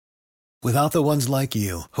Without the ones like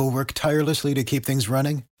you, who work tirelessly to keep things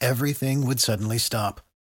running, everything would suddenly stop.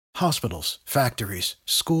 Hospitals, factories,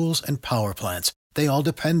 schools, and power plants, they all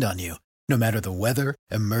depend on you. No matter the weather,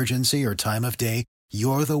 emergency, or time of day,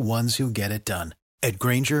 you're the ones who get it done. At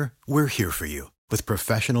Grainger, we're here for you with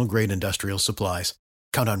professional-grade industrial supplies.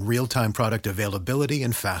 Count on real-time product availability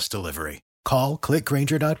and fast delivery. Call,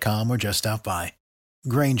 clickgrainger.com, or just stop by.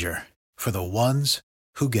 Grainger, for the ones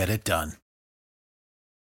who get it done.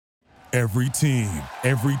 Every team,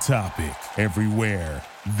 every topic, everywhere.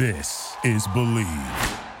 This is Believe.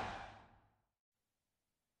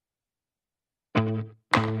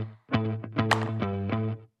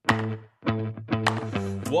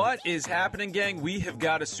 What is happening, gang? We have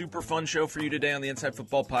got a super fun show for you today on the Inside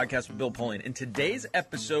Football Podcast with Bill Pullian. In today's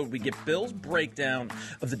episode, we get Bill's breakdown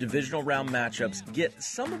of the divisional round matchups, get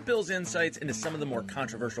some of Bill's insights into some of the more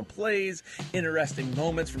controversial plays, interesting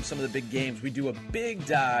moments from some of the big games. We do a big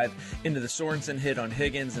dive into the Sorensen hit on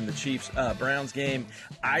Higgins and the Chiefs-Browns game.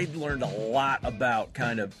 I learned a lot about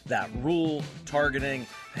kind of that rule, targeting,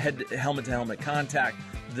 helmet-to-helmet contact,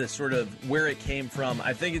 the sort of where it came from.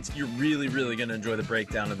 I think you're really, really going to enjoy the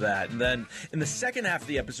breakdown of that. And then in the second half of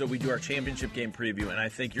the episode, we do our championship game preview, and I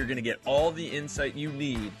think you're going to get all the insight you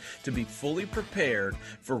need to be fully prepared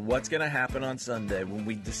for what's going to happen on Sunday when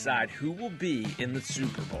we decide who will be in the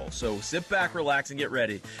Super Bowl. So sit back, relax, and get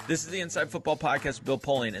ready. This is the Inside Football Podcast with Bill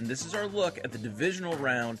Pullian, and this is our look at the divisional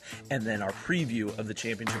round and then our preview of the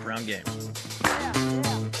championship round games.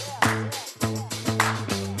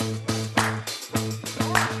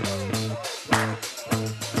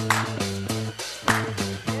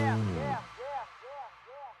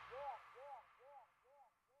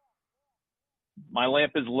 My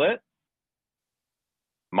lamp is lit.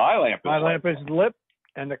 My lamp is lit,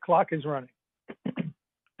 and the clock is running.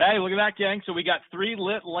 Hey, look at that, gang. So we got 3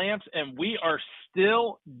 lit lamps, and we are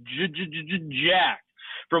still jacked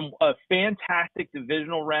from a fantastic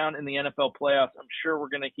divisional round in the NFL playoffs. I'm sure we're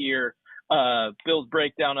going to hear Bill's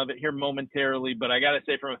breakdown of it here momentarily, but I got to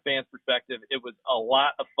say, from a fan's perspective, it was a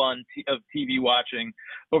lot of fun of TV watching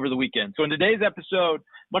over the weekend. So in today's episode,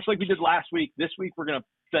 much like we did last week, this week we're going to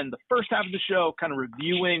spend the first half of the show kind of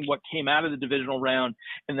reviewing what came out of the divisional round,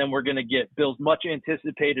 and then we're going to get Bill's much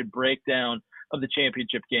anticipated breakdown of the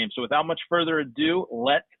championship game. So without much further ado,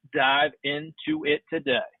 let's dive into it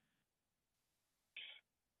today.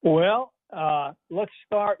 Well, let's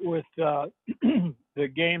start with the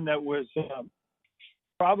game that was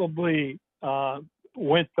probably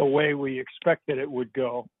went the way we expected it would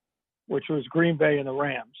go, which was Green Bay and the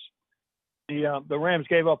Rams. The Rams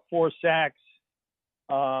gave up 4 sacks.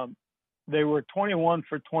 They were 21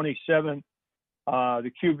 for 27.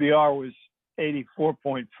 The QBR was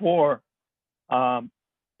 84.4.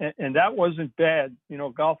 And that wasn't bad. You know,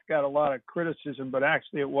 Goff got a lot of criticism, but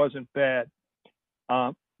actually it wasn't bad.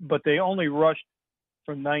 But they only rushed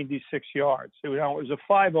for 96 yards. It was a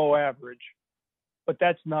 5.0 average, but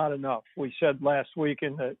that's not enough. We said last week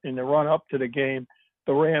in the run up to the game,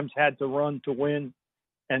 the Rams had to run to win,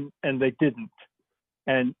 and they didn't.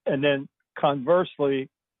 And then conversely,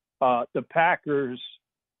 the Packers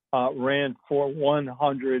ran for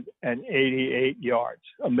 188 yards.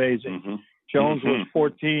 Amazing. Mm-hmm. Jones was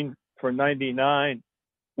 14 for 99.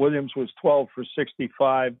 Williams was 12 for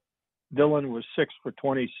 65. Dillon was 6 for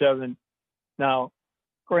 27. Now,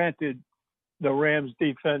 granted, the Rams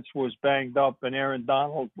defense was banged up, and Aaron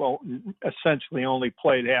Donald, essentially only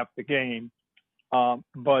played half the game.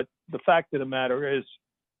 But the fact of the matter is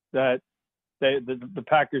that the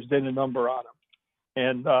Packers did a number on them,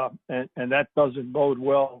 and that doesn't bode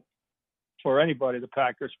well for anybody the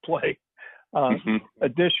Packers play.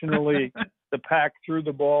 Additionally, the Pack threw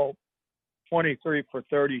the ball 23 for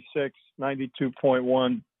 36,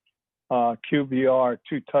 92.1 QBR,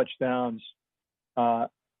 2 touchdowns,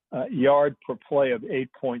 yard per play of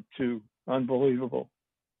 8.2, unbelievable.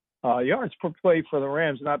 Yards per play for the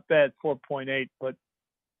Rams, not bad, 4.8, but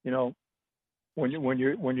you know, when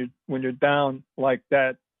you're down like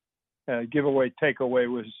that, giveaway takeaway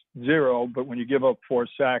was 0, but when you give up 4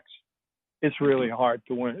 sacks, it's really hard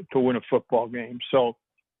to win a football game. So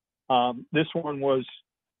this one was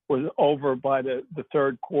over by the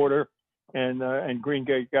third quarter, and Green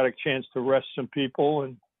Bay got a chance to rest some people,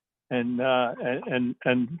 and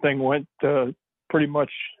the thing went pretty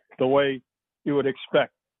much the way you would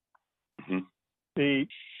expect. Hey,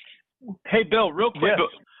 Bill, real quick, yes.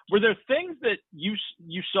 Were there things that you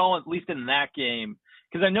saw, at least in that game,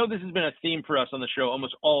 because I know this has been a theme for us on the show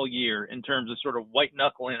almost all year in terms of sort of white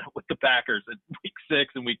knuckling with the Packers at week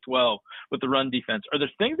 6 and week 12 with the run defense. Are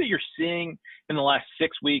there things that you're seeing in the last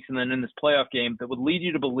 6 weeks and then in this playoff game that would lead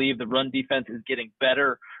you to believe the run defense is getting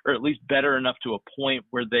better, or at least better enough to a point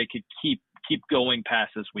where they could keep going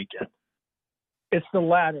past this weekend? It's the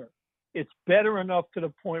latter. It's better enough to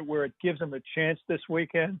the point where it gives them a chance this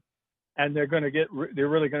weekend, and they're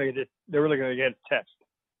really going to get a test.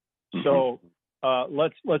 Mm-hmm. So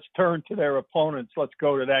let's turn to their opponents. Let's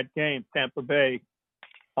go to that game, Tampa Bay.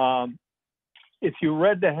 If you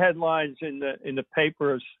read the headlines in the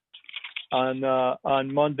papers on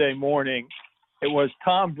Monday morning, it was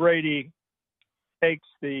Tom Brady takes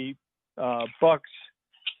the Bucs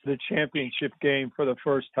to the championship game for the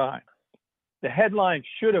first time. The headline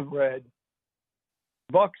should have read,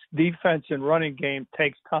 Bucs defense and running game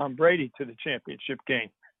takes Tom Brady to the championship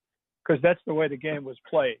game, because that's the way the game was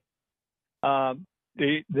played.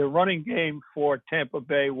 The running game for Tampa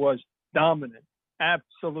Bay was dominant,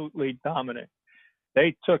 absolutely dominant.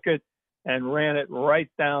 They took it and ran it right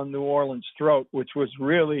down New Orleans' throat, which was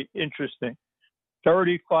really interesting.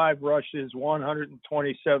 35 rushes,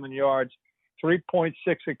 127 yards, 3.6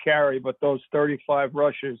 a carry, but those 35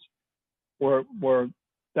 rushes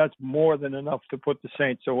that's more than enough to put the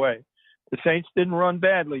Saints away. The Saints didn't run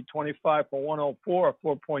badly, 25 for 104, a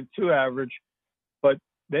 4.2 average, but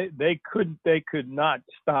they could not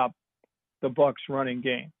stop the Bucs running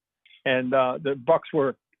game. And the Bucs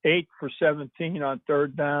were 8 for 17 on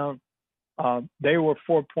third down. They were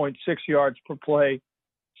 4.6 yards per play.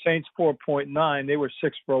 Saints 4.9. They were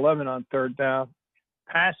 6 for 11 on third down.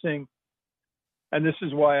 Passing, and this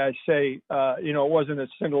is why I say, it wasn't a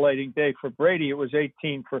scintillating day for Brady. It was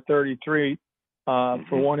 18 for 33 for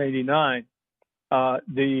 189.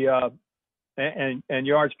 And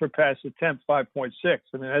yards per pass attempt, 5.6.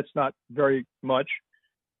 I mean, that's not very much.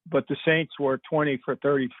 But the Saints were 20 for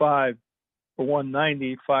 35 for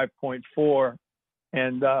 190, 5.4.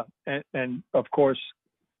 And of course,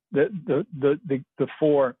 the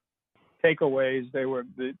 4 takeaways,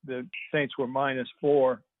 the Saints were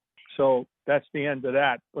 -4. So that's the end of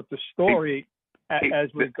that. But the story as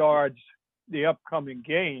regards the upcoming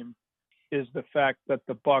game is the fact that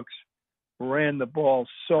the Bucs ran the ball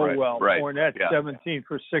so well. Right. Fournette 17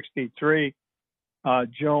 for 63,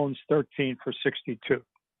 Jones 13 for 62.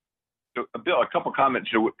 So, Bill, a couple comments.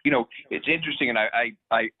 So, it's interesting, and I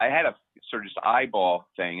had a sort of just eyeball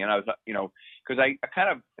thing, and I was, because I kind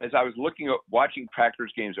of, as I was watching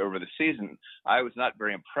Packers games over the season, I was not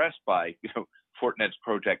very impressed by, Fournette's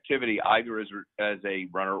productivity either as a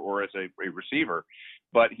runner or as a receiver,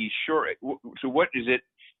 but he's sure. So, what is it?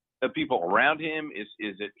 The people around him is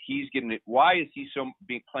it he's getting it? Why is he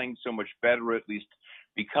playing so much better, or at least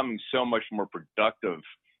becoming so much more productive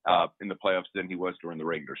in the playoffs than he was during the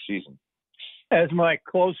regular season? As my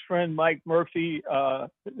close friend Mike Murphy,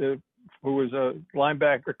 who was a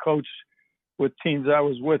linebacker coach with teams I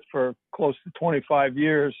was with for close to 25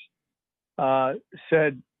 years,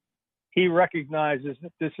 said he recognizes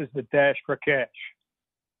that this is the dash for cash.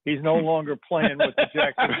 He's no longer playing with the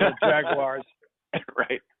Jacksonville Jaguars.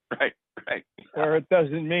 Right. Where it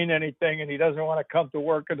doesn't mean anything, and he doesn't want to come to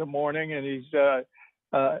work in the morning, and he's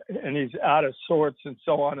out of sorts, and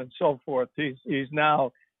so on and so forth. He's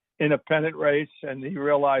now in a pennant race, and he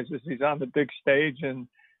realizes he's on the big stage, and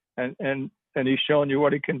he's showing you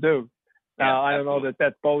what he can do. Now, I don't know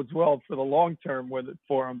that bodes well for the long term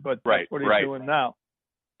for him, but that's what he's doing now.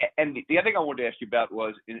 And the other thing I wanted to ask you about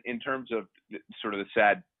was in terms of sort of the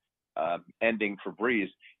sad ending for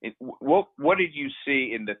Brees. What did you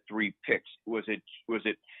see in the 3 picks? Was it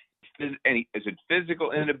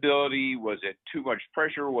physical inability? Was it too much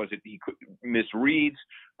pressure? Was it he misreads?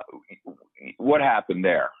 What happened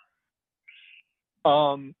there?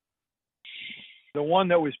 The one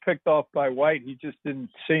that was picked off by White, he just didn't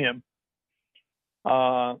see him.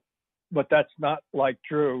 But that's not like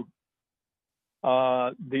Drew.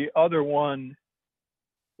 The other one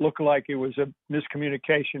looked like it was a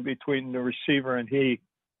miscommunication between the receiver and he.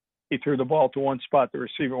 He threw the ball to one spot, the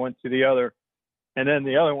receiver went to the other. And then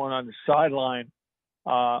the other one on the sideline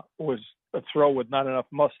was a throw with not enough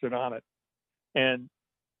mustard on it. And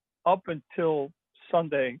up until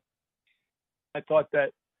Sunday, I thought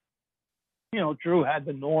that, Drew had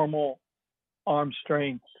the normal arm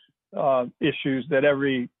strength issues that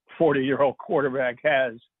every 40-year-old quarterback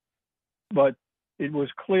has. But it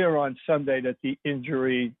was clear on Sunday that the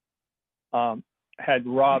injury had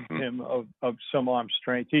robbed him of some arm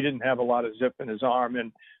strength. He didn't have a lot of zip in his arm.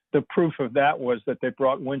 And the proof of that was that they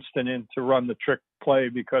brought Winston in to run the trick play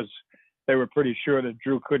because they were pretty sure that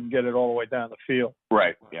Drew couldn't get it all the way down the field.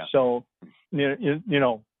 Right. Yeah. So, you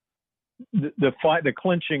know, the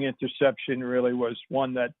clinching interception really was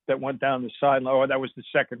one that went down the sideline, or that was the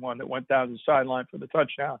second one that went down the sideline for the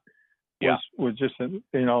touchdown. Was just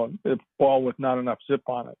a ball with not enough zip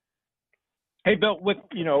on it. Hey, Bill,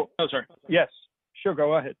 oh, sorry. Yes, sure.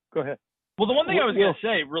 Go ahead. Well, the one thing I was going to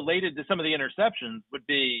say related to some of the interceptions would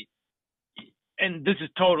be, and this is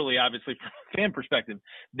totally obviously from a fan perspective,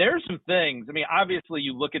 there's some things. I mean, obviously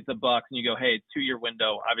you look at the Bucs and you go, hey, 2-year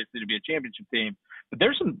window, obviously to be a championship team. But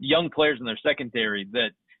there's some young players in their secondary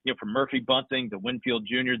that, from Murphy Bunting to Winfield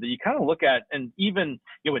Jr. that you kind of look at, and even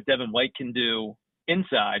what Devin White can do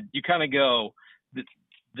inside, you kind of go,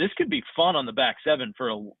 this could be fun on the back seven for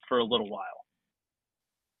a little while.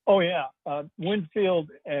 Oh yeah, Winfield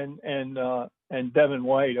and Devin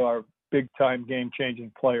White are big time game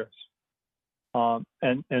changing players,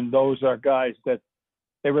 and those are guys that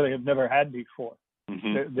they really have never had before.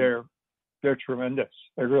 Mm-hmm. They're tremendous.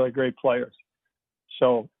 They're really great players.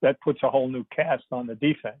 So that puts a whole new cast on the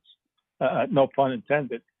defense. No pun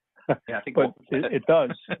intended. Yeah, I think but it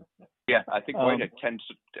does. Yeah, I think White had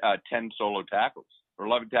 10 solo tackles, or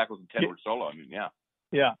 11 tackles and 10 were solo. I mean, yeah.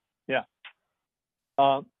 Yeah.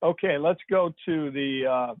 Okay, let's go to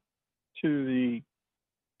the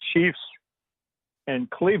Chiefs and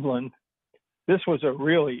Cleveland. This was a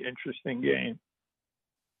really interesting game.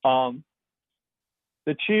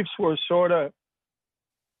 The Chiefs were sort of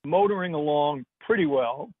motoring along pretty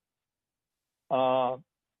well. The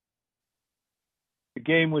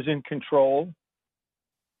game was in control.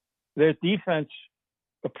 Their defense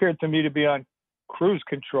appeared to me to be on cruise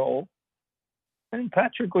control. And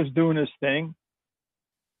Patrick was doing his thing.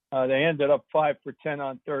 They ended up 5 for 10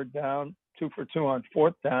 on third down, 2 for 2 on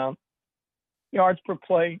fourth down. Yards per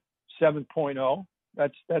play, 7.0.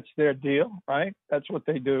 That's their deal, right? That's what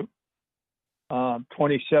they do.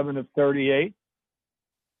 27 of 38.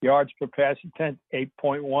 Yards per pass attempt,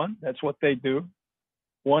 8.1. That's what they do.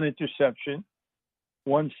 1 interception,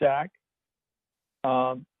 1 sack.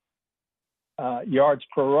 Yards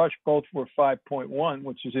per rush, both were 5.1,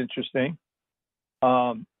 which is interesting.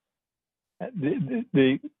 The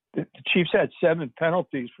Chiefs had 7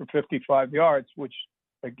 penalties for 55 yards, which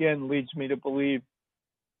again leads me to believe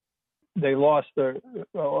they lost a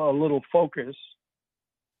little focus.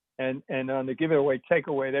 And on the give it away,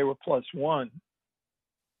 takeaway, they were +1.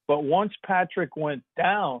 But once Patrick went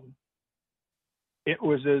down, it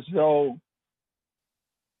was as though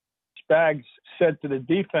Spags said to the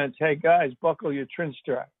defense, hey, guys, buckle your trim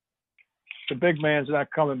strap. The big man's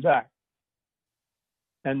not coming back.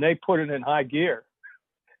 And they put it in high gear.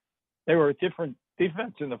 They were a different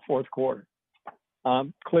defense in the fourth quarter.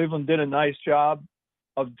 Cleveland did a nice job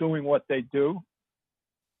of doing what they do,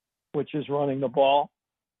 which is running the ball.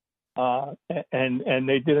 And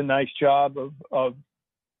they did a nice job of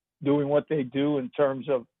doing what they do in terms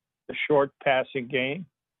of the short passing game.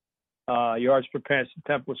 Yards per pass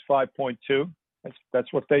attempt was 5.2.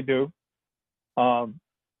 That's what they do.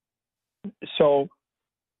 So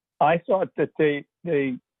I thought that they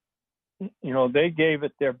gave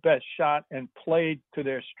it their best shot and played to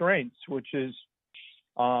their strengths, which is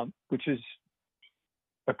a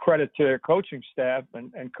credit to their coaching staff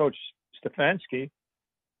and Coach Stefanski.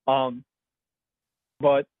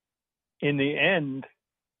 But in the end,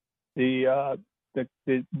 the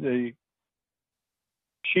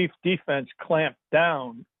Chief defense clamped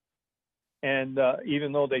down, and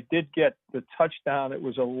even though they did get the touchdown, it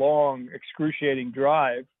was a long, excruciating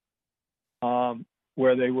drive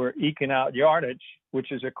where they were eking out yardage,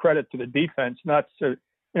 which is a credit to the defense. Not to,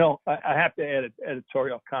 I have to add an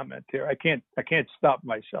editorial comment here. I can't stop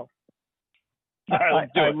myself.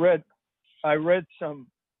 I read some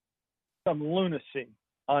lunacy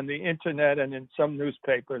on the internet and in some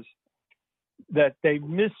newspapers that the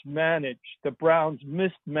Browns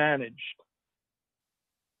mismanaged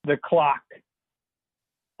the clock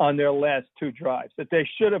on their last 2 drives, that they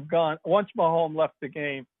should have gone, once Mahomes left the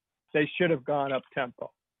game, they should have gone up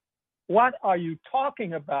tempo. What are you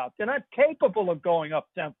talking about? They're not capable of going up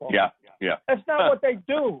tempo. Yeah. That's not what they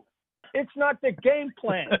do. It's not the game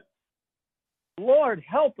plan. Lord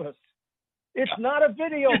help us. It's not a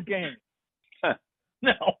video game.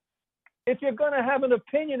 No. If you're going to have an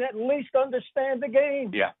opinion, at least understand the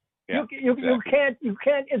game. Yeah. You can't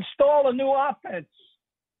install a new offense.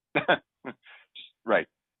 Right.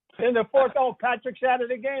 In the fourth, Patrick's out of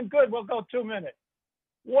the game. Good, we'll go 2 minutes.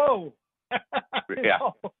 Whoa.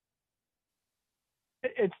 Yeah.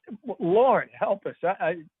 It's Lord help us.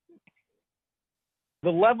 The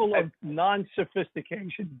level of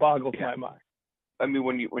non-sophistication boggles my mind. I mean,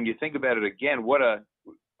 when you think about it again,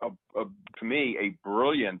 to me, a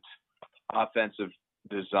brilliant offensive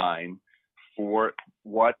design for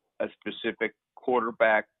what a specific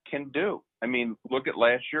quarterback can do. I mean, look at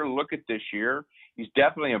last year, look at this year. He's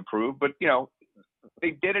definitely improved, but,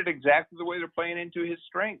 they did it exactly the way they're playing into his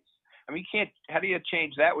strengths. I mean, how do you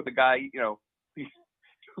change that with a guy,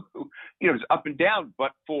 who is up and down,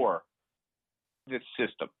 but for this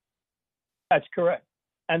system? That's correct.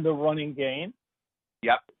 And the running game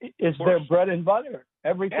is their bread and butter.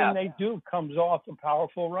 Everything they do comes off a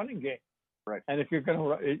powerful running game. Right. And if you're going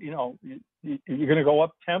to, you're going to go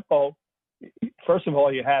up tempo, first of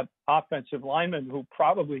all, you have offensive linemen who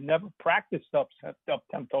probably never practiced up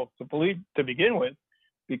tempo to begin with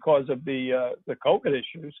because of the COVID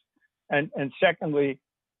issues. And secondly,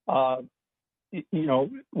 when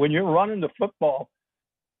you're running the football,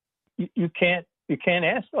 you can't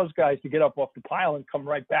ask those guys to get up off the pile and come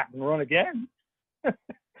right back and run again.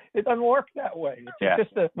 It doesn't work that way.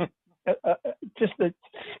 It's just a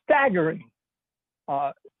staggering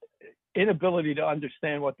inability to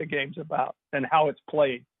understand what the game's about and how it's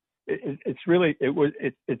played. It's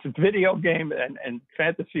a video game and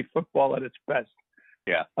fantasy football at its best.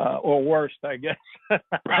 Yeah. Or worst, I guess.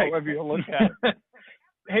 Right. However you look at it.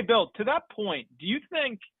 Hey, Bill, to that point, do you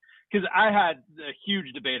think, because I had a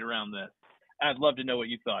huge debate around this, I'd love to know what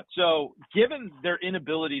you thought. So given their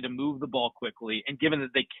inability to move the ball quickly and given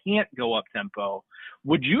that they can't go up tempo,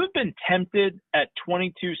 would you have been tempted at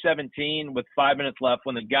 22-17 with 5 minutes left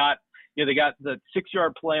when they got the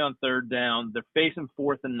 6-yard play on third down, they're facing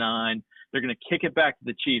 4th and 9, they're going to kick it back to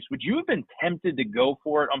the Chiefs. Would you have been tempted to go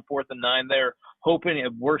for it on 4th and 9 there, hoping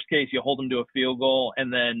at worst case you hold them to a field goal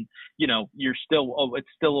and then, it's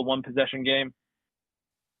still a one possession game?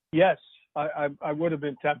 Yes. I would have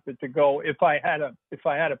been tempted to go if I had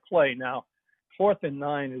a play. Now, 4th and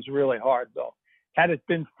 9 is really hard though. Had it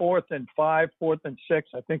been 4th and 5, 4th and 6,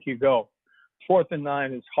 I think you go. 4th and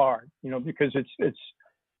 9 is hard, because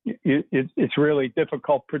it's really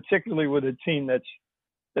difficult, particularly with a team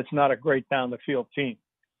that's not a great down the field team.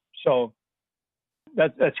 So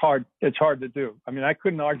that's hard. It's hard to do. I mean, I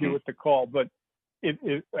couldn't argue with the call, but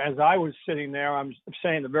as I was sitting there, I'm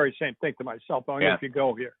saying the very same thing to myself. If you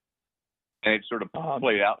go here. And it sort of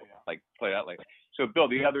played out like. So, Bill,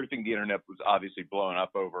 the other thing the internet was obviously blowing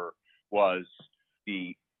up over was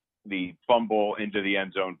the fumble into the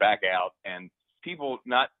end zone back out, and people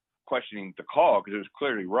not questioning the call because it was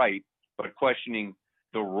clearly right, but questioning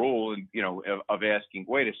the rule and of asking,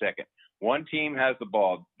 wait a second, one team has the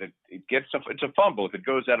ball, that it's a fumble. If it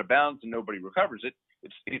goes out of bounds and nobody recovers it,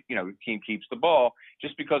 the team keeps the ball.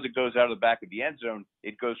 Just because it goes out of the back of the end zone,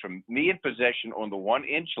 it goes from me in possession on the 1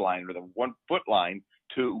 inch line or the 1 foot line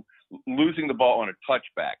to losing the ball on a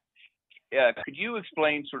touchback. Could you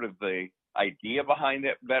explain sort of the idea behind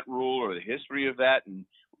that rule or the history of that? And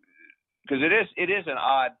because it is an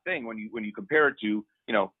odd thing when you compare it to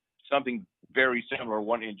something very similar,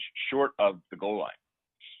 1 inch short of the goal line.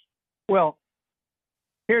 Well,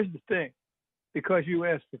 here's the thing, because you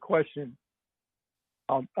asked the question,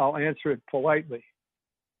 I'll answer it politely.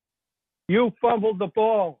 You fumbled the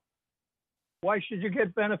ball. Why should you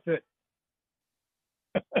get benefit?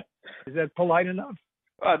 Is that polite enough?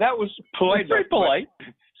 That was polite. Very polite.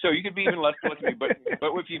 So you could be even less polite to me. But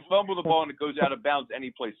if you fumble the ball and it goes out of bounds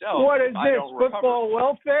anyplace else, what is this, football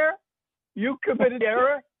welfare? You committed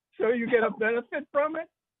error, so you get a benefit from it?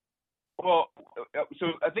 Well, so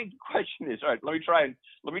I think the question is, all right, let me try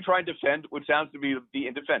and defend what sounds to be the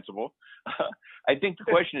indefensible. I think the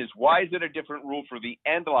question is, why is it a different rule for the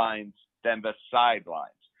end lines than the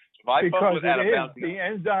sidelines? If I because it out of bounds, the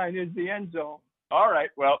end line is the end zone. All right,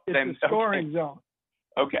 well, it's then the scoring zone.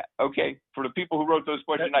 Okay. For the people who wrote those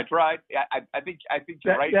questions, I tried. I think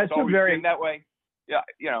you're right. That's it's always been that way. Yeah,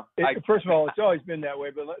 first of all, it's always been that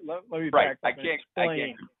way. But let me back up and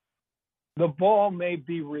explain. The ball may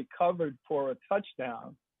be recovered for a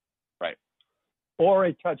touchdown, right, or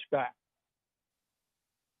a touchback.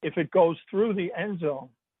 If it goes through the end zone,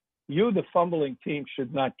 you, the fumbling team,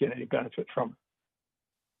 should not get any benefit from it.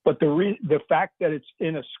 But the fact that it's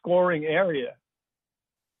in a scoring area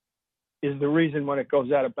is the reason when it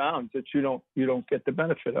goes out of bounds that you don't get the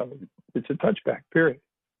benefit of it. It's a touchback, period.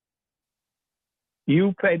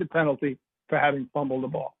 You pay the penalty for having fumbled the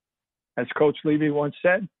ball. As Coach Levy once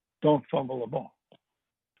said, don't fumble the ball.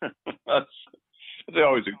 That's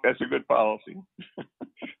a good policy.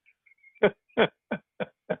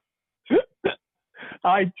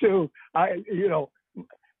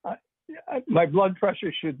 My blood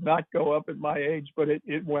pressure should not go up at my age, but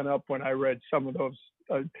it went up when I read some of those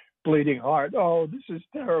bleeding heart. Oh, this is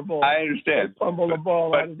terrible. I understand. Fumble the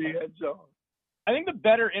ball out of the end zone. I think the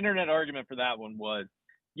better internet argument for that one was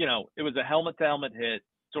it was a helmet-to-helmet hit.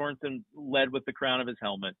 Sorensen led with the crown of his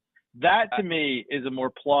helmet. That, to me, is a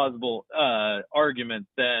more plausible argument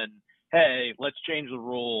than, hey, let's change the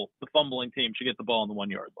rule. The fumbling team should get the ball on the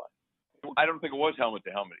 1-yard line. I don't think it was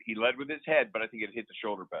helmet-to-helmet. He led with his head, but I think it hit the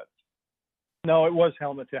shoulder pads. No, it was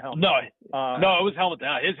helmet-to-helmet. No, it was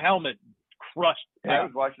helmet-to-helmet. His helmet crushed. Yeah. I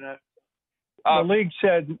was watching that.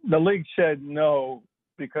 The league said no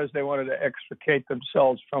because they wanted to extricate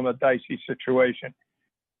themselves from a dicey situation.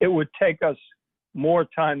 It would take us more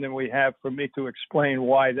time than we have for me to explain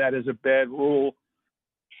why that is a bad rule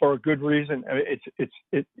for a good reason. I mean,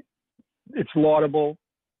 it's laudable,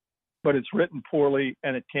 but it's written poorly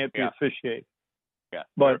and it can't be officiated. Yeah,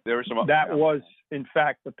 but there were some that was in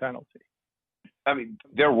fact the penalty. I mean,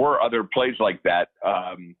 there were other plays like that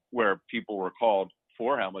where people were called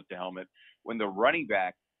for helmet-to-helmet when the running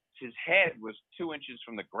back, his head was 2 inches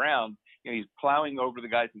from the ground. He's plowing over the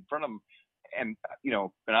guys in front of him. And,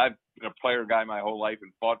 and I've been a player guy my whole life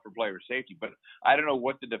and fought for player safety, but I don't know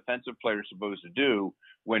what the defensive player is supposed to do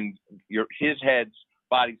when his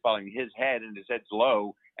body's following his head and his head's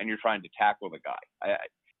low and you're trying to tackle the guy.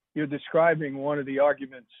 You're describing one of the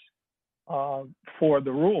arguments for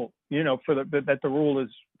the rule, that the rule is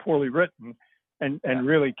poorly written and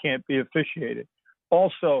really can't be officiated.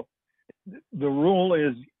 Also, the rule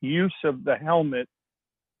is use of the helmet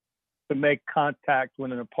to make contact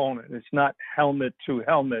with an opponent. It's not helmet to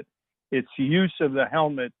helmet. It's use of the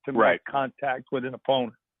helmet to make contact with an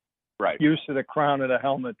opponent. Right. Use of the crown of the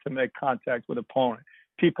helmet to make contact with opponent.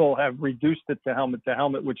 People have reduced it to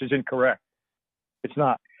helmet, which is incorrect. It's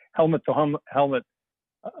not. Helmet to helmet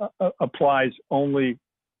applies only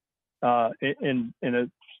in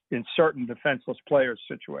certain defenseless players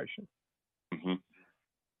situations.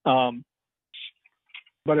 Mm-hmm.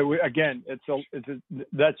 But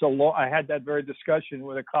that's a law. I had that very discussion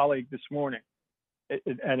with a colleague this morning,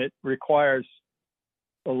 and it requires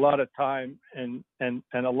a lot of time and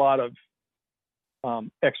a lot of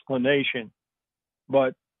explanation.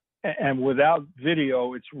 But without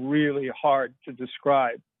video, it's really hard to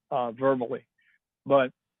describe verbally.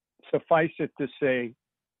 But suffice it to say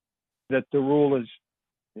that the rule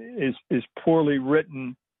is poorly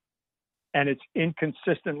written, and it's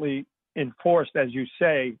inconsistently enforced, as you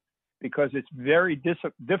say, because it's very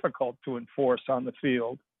difficult to enforce on the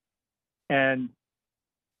field, and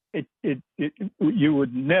you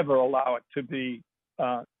would never allow it to be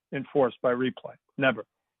enforced by replay, never.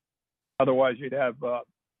 Otherwise, you'd have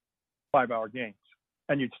 5-hour games,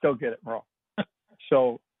 and you'd still get it wrong.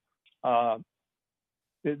 So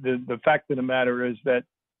the fact of the matter is that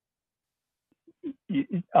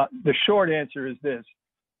the short answer is this: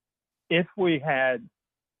 if we had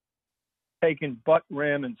taken butt,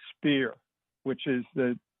 ram, and spear, which is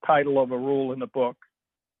the title of a rule in the book,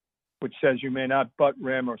 which says you may not butt,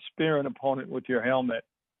 ram, or spear an opponent with your helmet,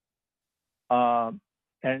 and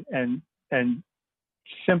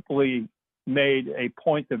simply made a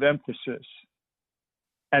point of emphasis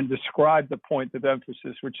and described the point of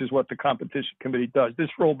emphasis, which is what the competition committee does.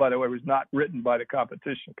 This rule, by the way, was not written by the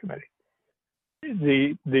competition committee.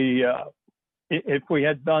 If we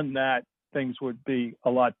had done that, things would be a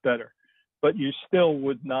lot better. But you still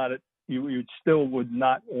would not. You still would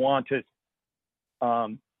not want it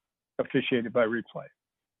officiated by replay.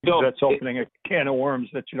 Bill, that's opening a can of worms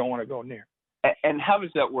that you don't want to go near. And how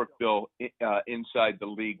does that work, Bill, inside the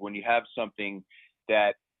league when you have something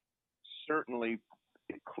that certainly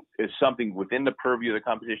is something within the purview of the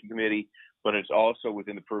competition committee, but it's also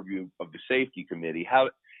within the purview of the safety committee? How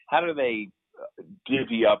do they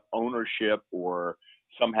divvy up ownership or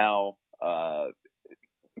somehow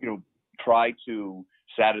try to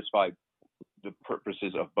satisfy the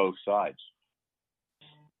purposes of both sides?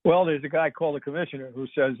 Well, there's a guy called the commissioner who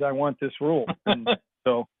says, "I want this rule," and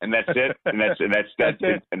so and that's it. And that's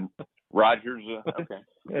it. And Rogers, okay.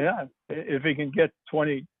 Yeah, if he can get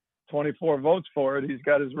 24 votes for it, he's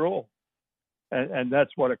got his rule, and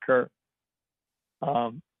that's what occurred.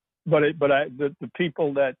 The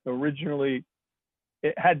people that originally,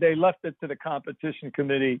 had they left it to the competition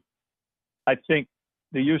committee, I think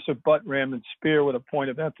the use of butt, ram, and spear with a point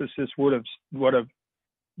of emphasis would have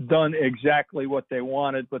done exactly what they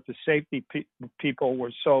wanted. But the safety people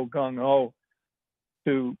were so gung ho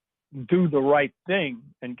to do the right thing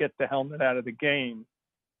and get the helmet out of the game,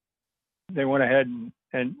 they went ahead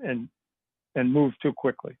and moved too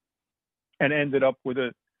quickly, and ended up with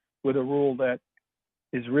a rule that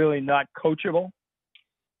is really not coachable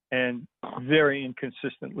and very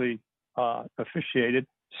inconsistently officiated,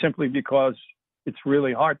 simply because it's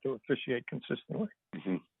really hard to officiate consistently.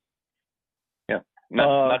 Mm-hmm. Yeah,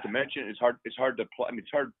 not to mention it's hard to play. I mean,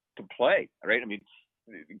 it's hard to play, right? I mean,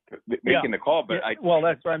 making the call. But well,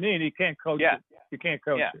 that's what I mean. He can't coach it. You can't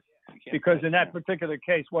coach it. Because in that particular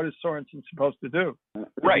case, what is Sorensen supposed to do?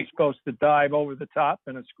 Right. He's supposed to dive over the top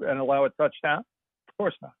and allow a touchdown? Of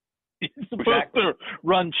course not. He's supposed to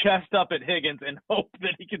run chest up at Higgins and hope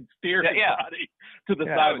that he can steer his body to the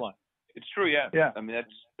sideline. It's true, yeah. I mean,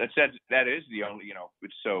 that is the only,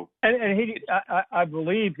 it's so. And I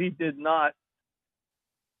believe he did not.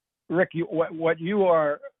 Rick, what you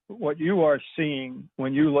are seeing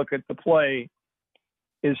when you look at the play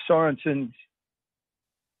is Sorensen's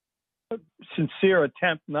sincere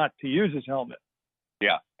attempt not to use his helmet.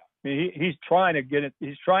 Yeah. I mean, he's trying to get it.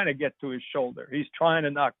 He's trying to get to his shoulder. He's trying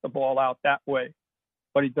to knock the ball out that way,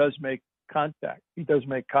 but he does make contact. He does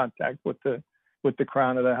make contact with the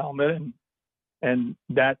crown of the helmet, and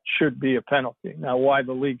that should be a penalty. Now, why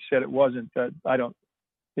the league said it wasn't, I don't.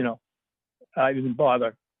 I didn't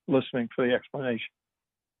bother listening for the explanation.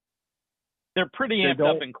 They're pretty amped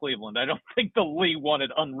up in Cleveland. I don't think the league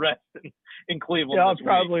wanted unrest in Cleveland. Yeah,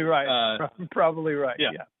 probably right. Probably right. Yeah.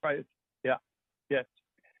 Right. Yeah. Yes.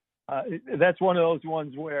 That's one of those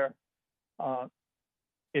ones where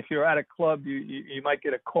if you're at a club, you might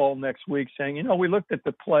get a call next week saying, we looked at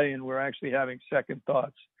the play and we're actually having second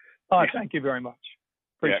thoughts. Oh, thank you very much.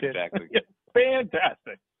 Appreciate it. Exactly.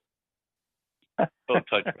 Fantastic. Little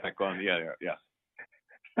touch back on. Yeah.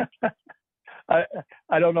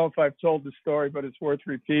 I don't know if I've told the story, but it's worth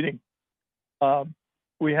repeating.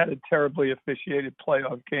 We had a terribly officiated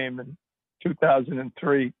playoff game in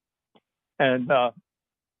 2003, and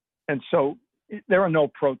so there are no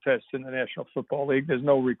protests in the National Football League. There's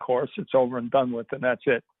no recourse. It's over and done with, and that's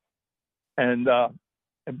it. And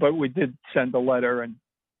but we did send a letter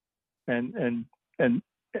and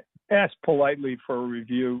ask politely for a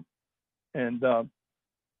review, and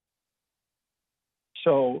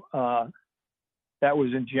so that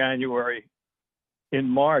was in January. In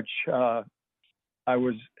March, I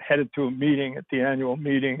was headed to a meeting at the annual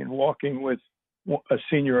meeting and walking with a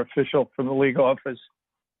senior official from the league office.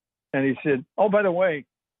 And he said, oh, by the way,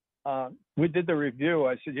 we did the review.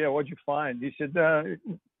 I said, yeah, what'd you find? He said,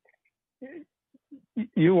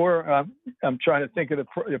 you were, I'm trying to think of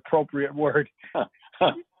the appropriate word.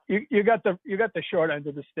 You got the short end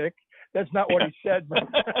of the stick. That's not what he said. But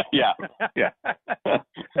yeah.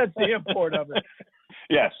 That's the import of it.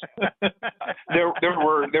 Yes. There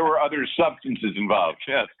were other substances involved.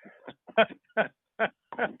 Yes.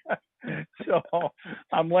 So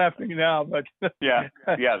I'm laughing now, but yeah,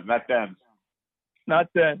 not then. Not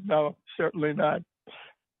then. No, certainly not.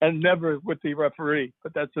 And never with the referee,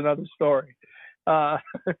 but that's another story.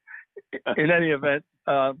 In any event,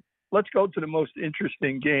 let's go to the most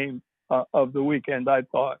interesting game of the weekend, I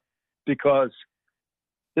thought, because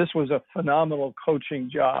this was a phenomenal coaching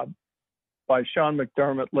job by Sean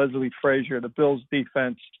McDermott, Leslie Frazier, the Bills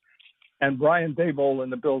defense, and Brian Daboll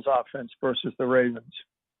and the Bills offense versus the Ravens.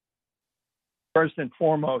 First and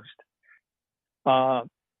foremost, I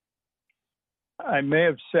may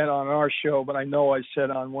have said on our show, but I know I said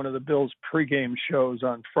on one of the Bills pregame shows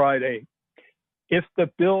on Friday, if the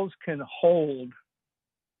Bills can hold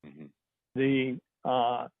the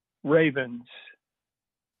Ravens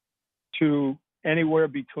to anywhere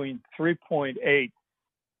between 3.8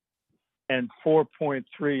 and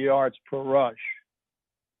 4.3 yards per rush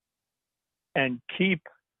and keep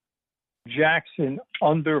Jackson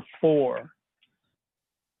under 4,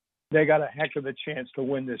 they got a heck of a chance to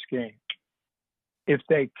win this game. If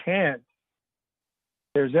they can't,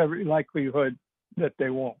 there's every likelihood that they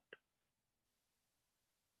won't.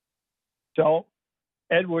 So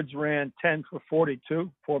Edwards ran 10 for 42,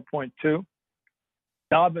 4.2.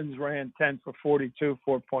 Dobbins ran 10 for 42,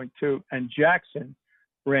 4.2. And Jackson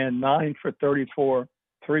ran 9 for 34,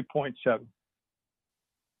 3.7.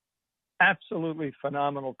 Absolutely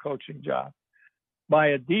phenomenal coaching job by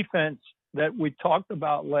a defense that we talked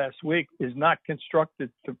about last week is not constructed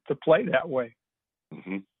to play that way.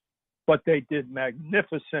 Mm-hmm. But they did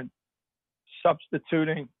magnificent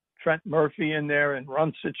substituting Trent Murphy in there in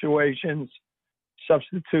run situations,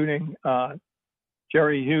 substituting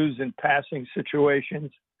Jerry Hughes in passing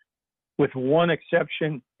situations, with one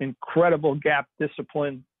exception, incredible gap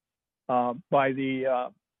discipline by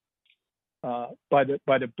the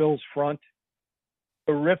Bills front.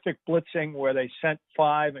 Terrific blitzing where they sent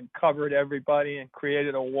 5 and covered everybody and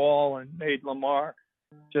created a wall and made Lamar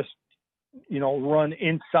just, run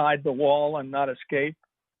inside the wall and not escape.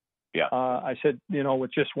 Yeah. I said,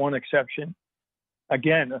 with just one exception.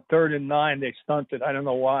 Again, a 3rd and 9, they stunted. I don't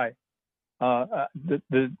know why. I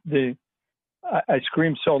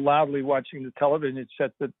screamed so loudly watching the television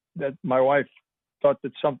set that my wife thought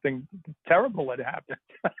that something terrible had happened.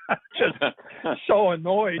 Just so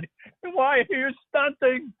annoyed. Why are you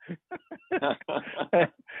stunting?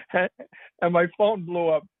 And my phone blew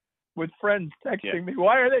up with friends texting me,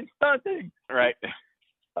 why are they stunting? Right.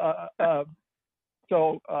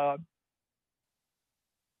 So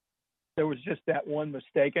there was just that one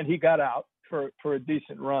mistake, and he got out for a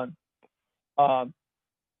decent run.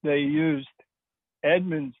 They used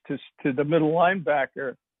Edmonds to the middle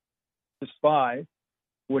linebacker to spy,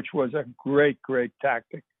 which was a great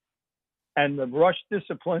tactic. And the rush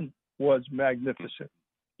discipline was magnificent.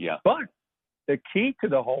 Yeah. But the key to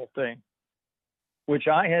the whole thing, which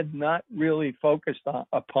I had not really focused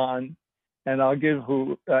upon, and I'll give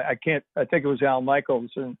I think it was Al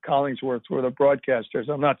Michaels and Collingsworth were the broadcasters.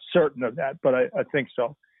 I'm not certain of that, but I think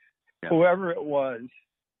so. Yeah. Whoever it was,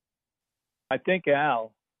 I think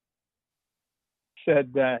Al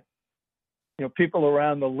said that, people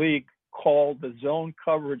around the league call the zone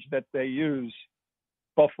coverage that they use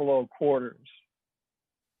Buffalo quarters.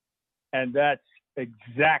 And that's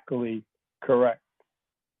exactly correct.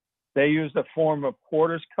 They use a form of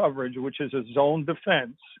quarters coverage, which is a zone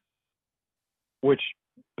defense, which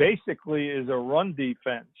basically is a run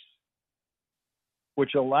defense,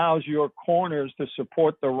 which allows your corners to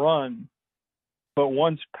support the run. But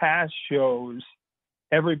once pass shows,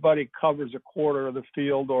 everybody covers a quarter of the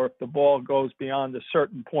field, or if the ball goes beyond a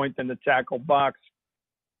certain point in the tackle box,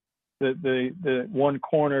 the one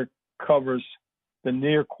corner covers the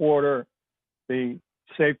near quarter, the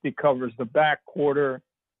safety covers the back quarter,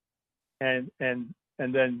 and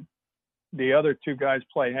then the other two guys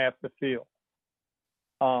play half the field.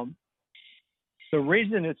 The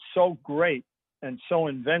reason it's so great and so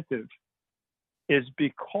inventive is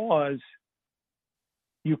because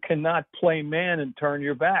you cannot play man and turn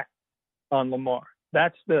your back on Lamar.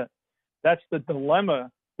 That's the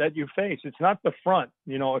dilemma that you face. It's not the front.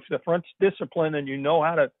 If the front's disciplined and you know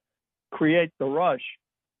how to create the rush,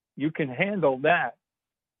 you can handle that.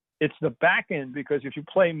 It's the back end, because if you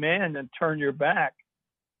play man and turn your back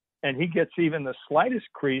and he gets even the slightest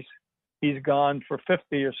crease, he's gone for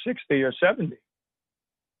 50 or 60 or 70.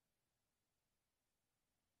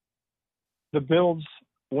 The Bills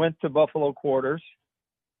went to Buffalo quarters,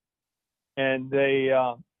 and they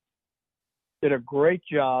did a great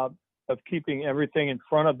job of keeping everything in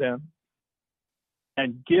front of them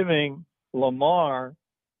and giving Lamar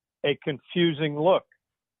a confusing look.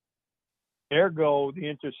 Ergo, the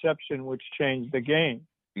interception, which changed the game.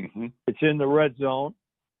 Mm-hmm. It's in the red zone.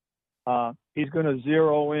 He's going to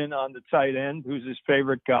zero in on the tight end, who's his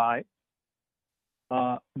favorite guy.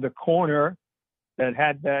 The corner that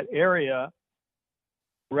had that area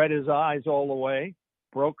read his eyes all the way,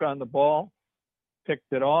 broke on the ball,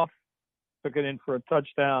 picked it off, took it in for a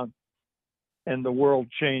touchdown, and the world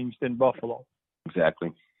changed in Buffalo.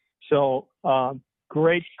 Exactly. So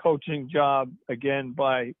great coaching job, again,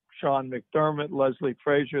 by Sean McDermott, Leslie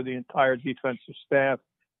Frazier, the entire defensive staff.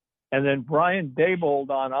 And then Brian Daboll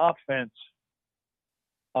on offense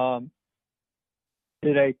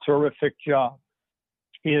did a terrific job.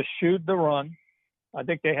 He eschewed the run. I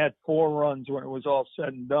think they had 4 runs when it was all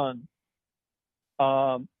said and done.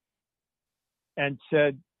 And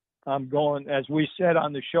said, I'm going, as we said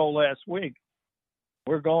on the show last week,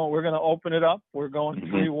 we're going to open it up. We're going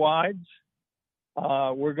 3 wides.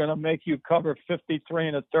 We're going to make you cover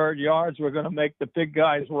 53 1/3 yards. We're going to make the big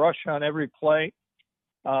guys rush on every play.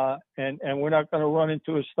 And we're not going to run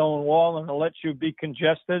into a stone wall and let you be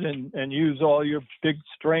congested and use all your big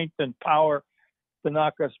strength and power to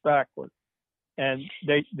knock us backward. And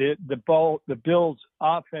the Bills'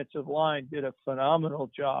 offensive line did a phenomenal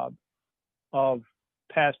job of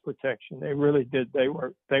pass protection. They really did. They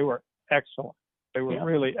were excellent. They were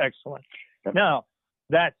really excellent. Yep. Now,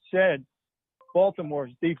 that said,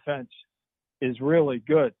 Baltimore's defense is really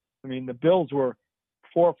good. I mean, the Bills were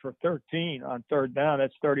 4 for 13 on third down.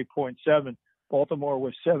 That's 30.7. Baltimore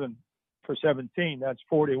was 7 for 17. That's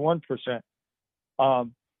 41%.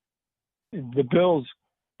 The Bills'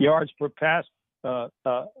 yards per pass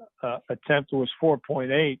attempt was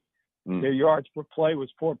 4.8. Their yards per play was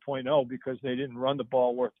 4.0 because they didn't run the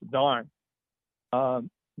ball worth a darn. The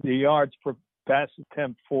yards per pass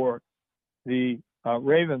attempt for the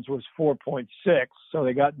Ravens was 4.6, so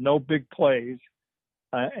they got no big plays,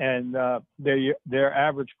 and their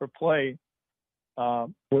average per play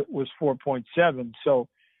was 4.7. So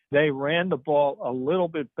they ran the ball a little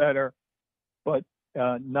bit better, but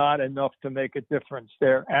not enough to make a difference.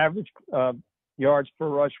 Their average yards per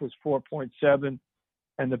rush was 4.7,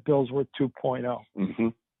 and the Bills were 2.0. Mm-hmm.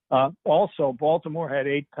 Also, Baltimore had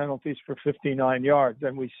 8 penalties for 59 yards,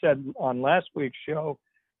 and we said on last week's show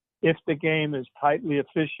if the game is tightly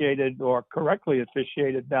officiated or correctly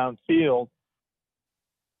officiated downfield,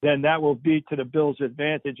 then that will be to the Bills'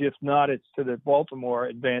 advantage. If not, it's to the Baltimore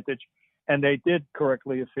advantage. And they did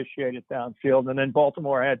correctly officiate it downfield. And then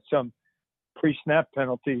Baltimore had some pre-snap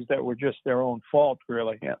penalties that were just their own fault,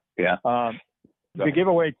 really. Yeah. The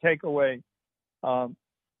giveaway takeaway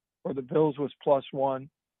for the Bills was +1.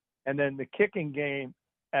 And then the kicking game,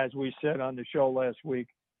 as we said on the show last week,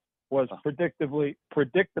 was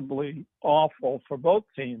predictably awful for both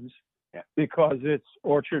teams because it's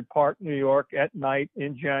Orchard Park, New York at night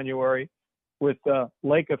in January with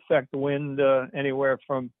lake effect wind anywhere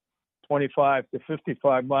from 25 to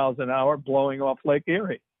 55 miles an hour blowing off Lake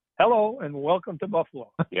Erie. Hello and welcome to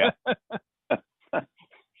Buffalo. Yeah.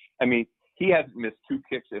 I mean, he hasn't missed 2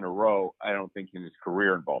 kicks in a row, I don't think, in his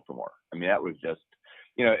career in Baltimore. I mean, that was just,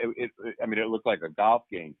 it looked like a golf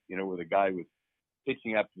game, where the guy was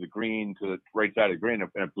pitching up to the green, to the right side of the green,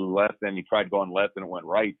 and it blew left. Then he tried going left, and it went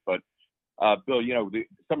right. But, Bill,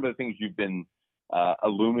 some of the things you've been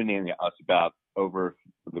illuminating us about over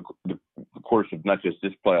the course of not just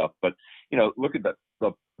this playoff, but, look at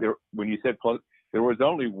when you said plus, there was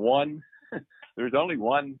only one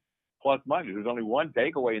plus minus. There was only one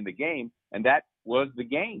takeaway in the game, and that was the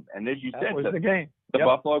game. And as you said, the game. The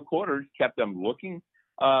Buffalo quarters kept them looking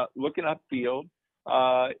upfield,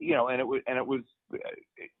 and it was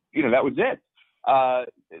that was it.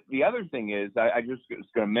 The other thing is, I just was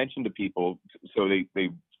going to mention to people so they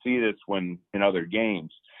see this when in other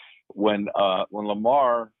games, when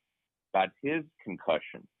Lamar got his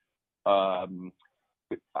concussion.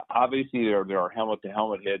 Obviously, there are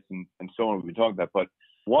helmet-to-helmet hits and so on. We've been talking about, but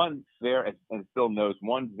one there, and Phil knows,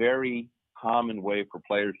 one very common way for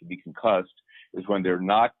players to be concussed is when they're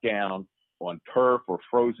knocked down on turf or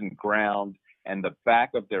frozen ground and the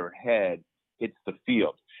back of their head hits the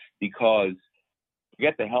field. Because,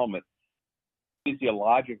 forget the helmet,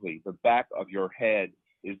 physiologically, the back of your head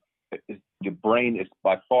is your brain is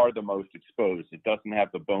by far the most exposed. It doesn't have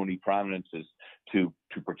the bony prominences to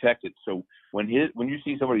protect it. So when you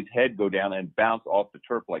see somebody's head go down and bounce off the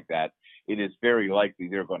turf like that, it is very likely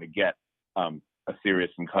they're going to get a serious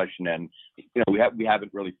concussion. And we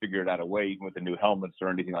haven't really figured out a way, even with the new helmets or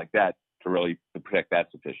anything like that, to protect that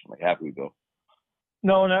sufficiently. Have we, Bill?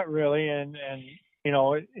 No, not really. And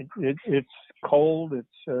it's cold. It's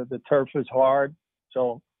the turf is hard,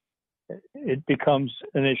 so it becomes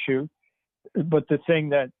an issue. But the thing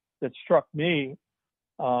that struck me,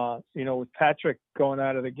 with Patrick going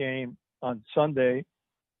out of the game on Sunday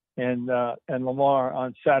and Lamar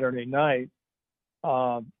on Saturday night,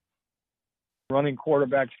 running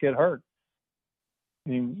quarterbacks get hurt. I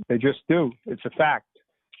mean, they just do. It's a fact.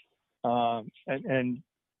 And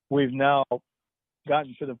we've now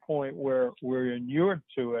gotten to the point where we're inured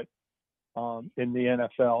to it in the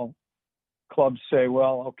NFL. Clubs say,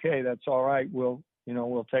 well, okay, that's all right. We'll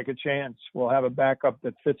take a chance. We'll have a backup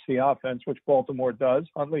that fits the offense, which Baltimore does.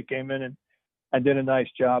 Huntley came in and did a nice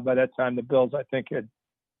job. By that time, the Bills, I think,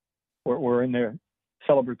 were in their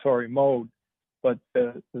celebratory mode. But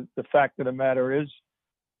the fact of the matter is,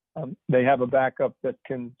 they have a backup that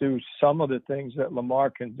can do some of the things that Lamar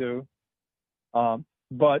can do.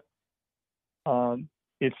 But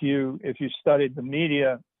if you studied the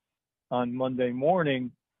media on Monday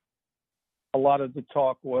morning, a lot of the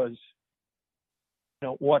talk was,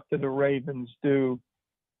 what do the Ravens do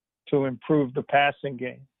to improve the passing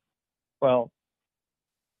game? Well,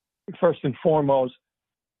 first and foremost,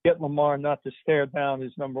 get Lamar not to stare down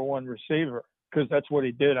his number one receiver, because that's what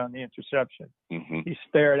he did on the interception. Mm-hmm. He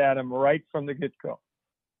stared at him right from the get-go,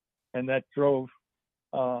 and that drove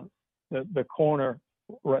the corner,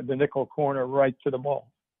 the nickel corner, right to the ball.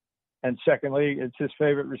 And secondly, it's his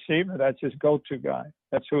favorite receiver. That's his go-to guy.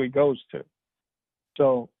 That's who he goes to.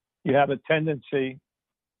 So you have a tendency,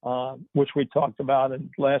 which we talked about in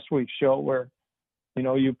last week's show, where,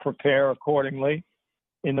 you prepare accordingly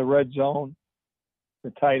in the red zone.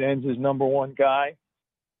 The tight end's his number one guy.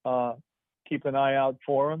 Keep an eye out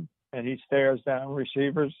for him, and he stares down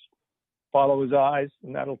receivers. Follow his eyes,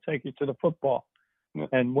 and that'll take you to the football. Yeah.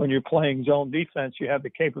 And when you're playing zone defense, you have the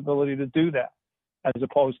capability to do that as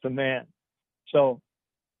opposed to man. So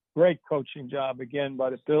great coaching job again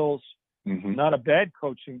by the Bills. Mm-hmm. Not a bad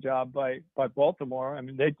coaching job by Baltimore. I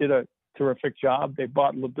mean, they did a terrific job. They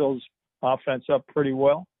bottled the Bills' offense up pretty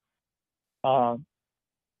well.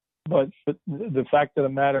 But the fact of the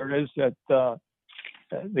matter is that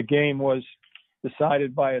the game was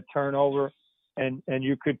decided by a turnover, and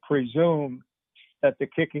you could presume that the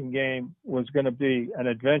kicking game was going to be an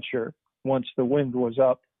adventure once the wind was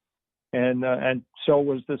up, and so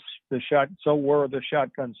was the shot. So were the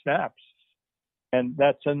shotgun snaps. And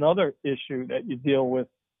that's another issue that you deal with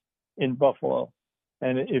in Buffalo.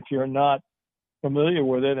 And if you're not familiar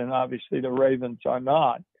with it, and obviously the Ravens are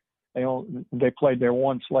not, they played there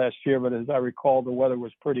once last year, but as I recall, the weather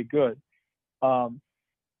was pretty good.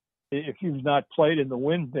 If you've not played in the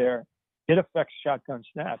wind there, it affects shotgun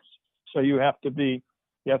snaps. So you have to be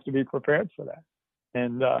prepared for that.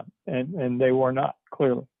 And they were not,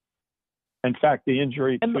 clearly. In fact, the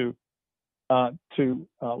injury to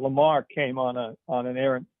Lamar came on an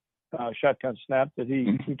errant shotgun snap that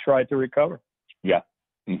he tried to recover. Yeah.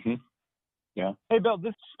 Mm-hmm. Yeah. Hey, Bill,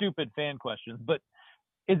 this is stupid fan questions, but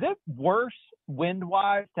is it worse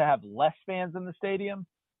wind-wise to have less fans in the stadium?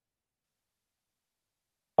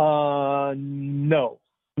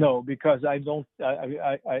 No, because I don't.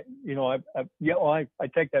 I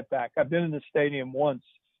take that back. I've been in the stadium once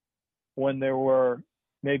when there were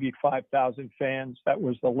maybe 5,000 fans. That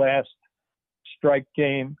was the last strike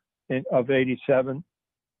game of '87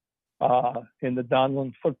 in the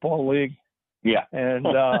Donlin Football League. Yeah. And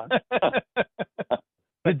the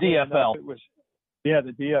DFL.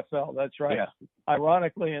 The DFL. That's right. Yeah.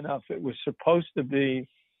 Ironically enough, it was supposed to be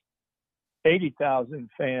 80,000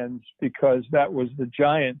 fans because that was the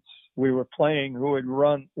Giants we were playing who had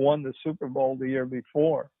won the Super Bowl the year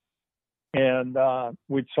before. And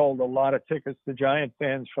we'd sold a lot of tickets to Giant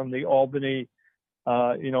fans from the Albany,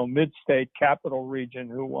 mid-state capital region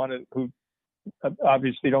who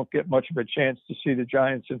obviously don't get much of a chance to see the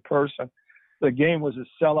Giants in person. The game was a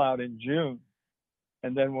sellout in June.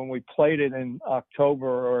 And then when we played it in October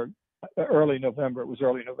or early November,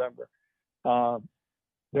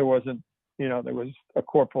 there wasn't, there was a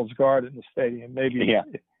corporal's guard in the stadium. Maybe if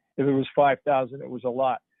it was 5,000, it was a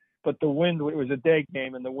lot. But the wind, it was a day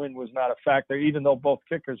game, and the wind was not a factor, even though both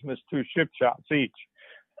kickers missed 2 chip shots each.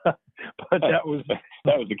 But that was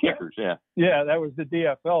the kickers, yeah. Yeah, that was the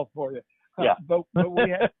DFL for you. Yeah. But we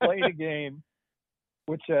had played a game,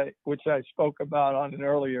 which I spoke about on an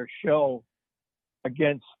earlier show,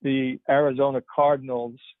 against the Arizona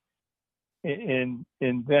Cardinals in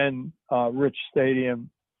then Rich Stadium.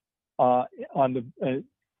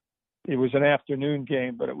 It was an afternoon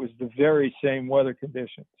game, but it was the very same weather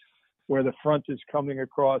conditions, where the front is coming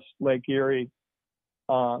across Lake Erie,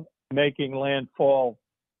 making landfall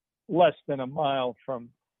less than a mile from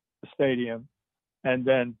the stadium, and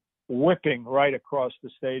then whipping right across the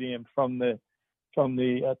stadium from the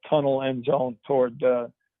tunnel end zone toward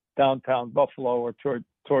downtown Buffalo, or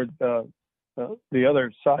toward the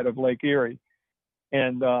other side of Lake Erie,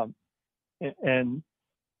 and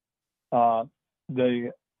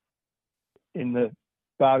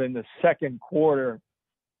in the second quarter,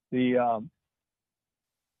 the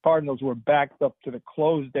Cardinals were backed up to the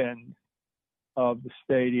closed end of the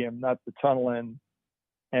stadium, not the tunnel end,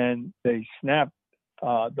 and they snapped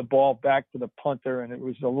the ball back to the punter, and it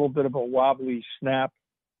was a little bit of a wobbly snap,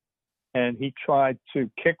 and he tried to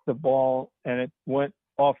kick the ball, and it went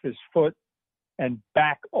off his foot and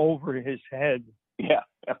back over his head. Yeah.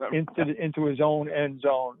 into his own end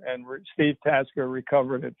zone, and Steve Tasker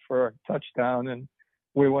recovered it for a touchdown, and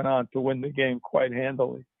we went on to win the game quite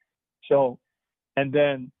handily. So, and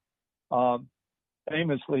then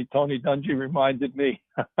famously, Tony Dungy reminded me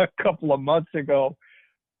a couple of months ago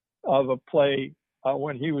of a play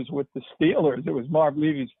when he was with the Steelers. It was Marv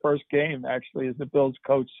Levy's first game, actually, as the Bills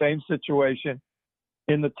coach. Same situation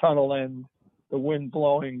in the tunnel end, the wind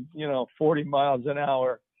blowing, 40 miles an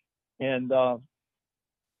hour, and the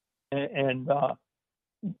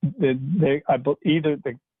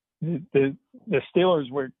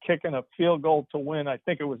Steelers were kicking a field goal to win. I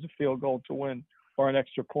think it was a field goal to win or an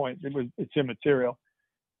extra point. It's immaterial.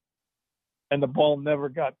 And the ball never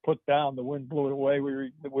got put down. The wind blew it away.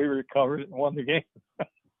 We recovered it and won the game.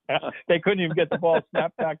 They couldn't even get the ball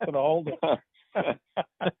snapped back to the holder.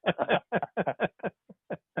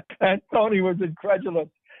 And Tony was incredulous.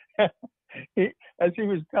 As he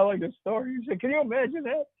was telling the story, he said, "Can you imagine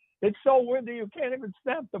that? It's so windy you can't even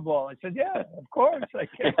snap the ball." I said, "Yeah, of course I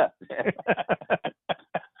can."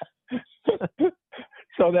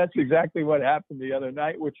 So that's exactly what happened the other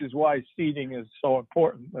night, which is why seating is so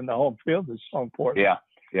important and the home field is so important.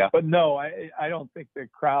 Yeah. But no, I don't think the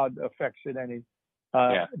crowd affects it any.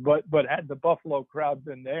 But had the Buffalo crowd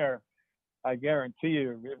been there, I guarantee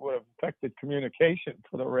you it would have affected communication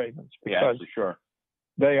for the Ravens, because for sure.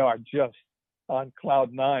 They are just on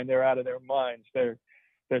cloud 9. They're out of their minds. They're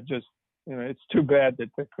just, it's too bad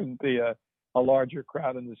that there couldn't be a larger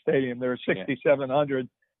crowd in the stadium. There were 6,700,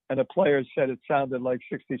 and the players said it sounded like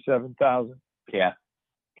 67,000. Yeah.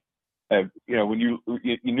 When you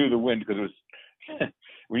knew the wind, because it was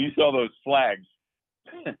when you saw those flags,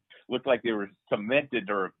 looked like they were cemented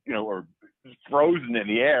or frozen in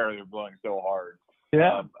the air. They're blowing so hard.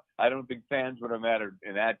 Yeah. I don't think fans would have mattered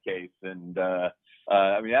in that case. And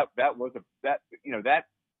I mean that was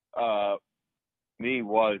me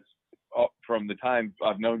was from the time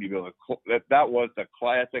I've known you, Bill. That was the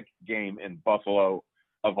classic game in Buffalo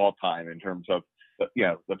of all time in terms of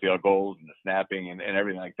the field goals and the snapping and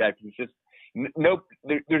everything like that. It's just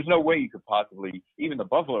there's no way you could possibly, even the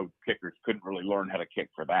Buffalo kickers couldn't really learn how to kick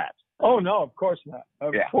for that. Oh no, of course not.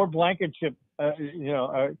 Poor Blankenship,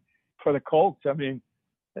 for the Colts. I mean,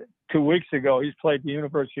 2 weeks ago he's played the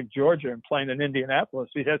University of Georgia and playing in Indianapolis.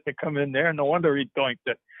 He has to come in there. No wonder he doinked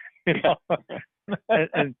it.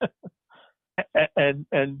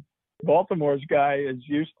 and Baltimore's guy is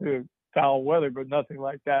used to foul weather, but nothing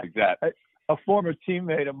like that. Exactly. A former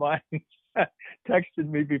teammate of mine texted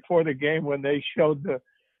me before the game when they showed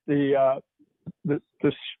the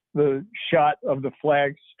shot of the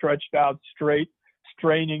flag stretched out straight,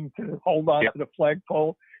 straining to hold on to the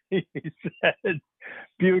flagpole. He said,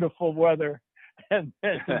 "Beautiful weather," and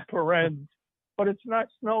then in parens, but it's not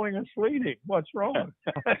snowing or sleeting. What's wrong?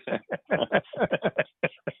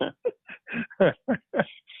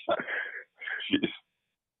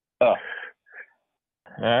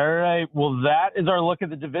 All right. Well, that is our look at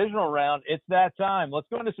the divisional round. It's that time. Let's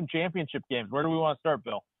go into some championship games. Where do we want to start,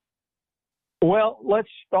 Bill? Well, let's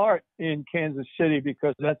start in Kansas City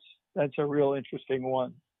because that's a real interesting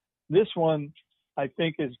one. This one, I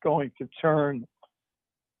think, is going to turn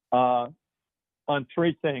on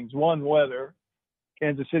three things. One, weather.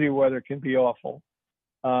 Kansas City weather can be awful,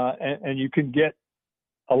 and you can get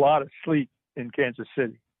a lot of sleet in Kansas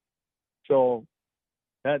City. So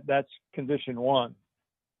that's condition one.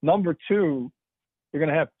 Number two, you're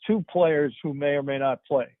going to have two players who may or may not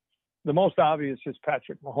play. The most obvious is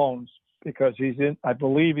Patrick Mahomes because I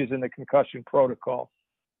believe he's in the concussion protocol.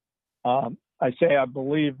 I say I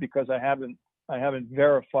believe because I haven't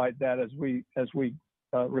verified that as we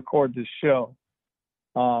record this show.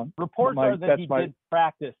 Reports are that he did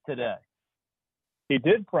practice today. He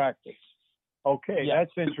did practice. Okay, yeah.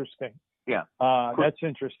 That's interesting. Yeah. That's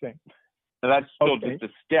interesting. So that's still just a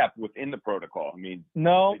step within the protocol. I mean,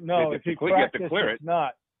 no. If he practiced, you have to clear it. It's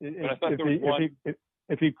not.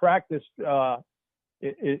 If he practiced,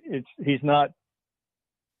 he's not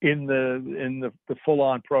in the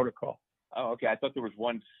full-on protocol. Oh, okay. I thought there was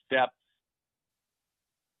one step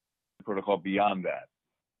protocol beyond that.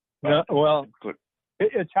 No, well,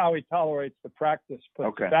 it's how he tolerates the practice.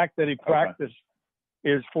 But the fact that he practiced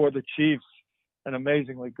is for the Chiefs an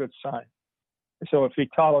amazingly good sign. So if he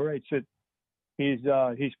tolerates it, he's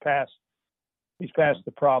past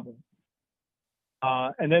the problem.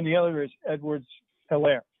 And then the other is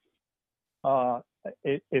Edwards-Helaire.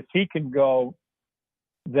 If he can go,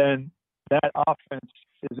 then that offense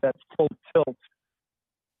is at full tilt,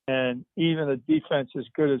 and even a defense as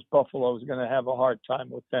good as Buffalo is going to have a hard time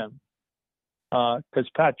with them because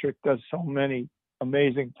Patrick does so many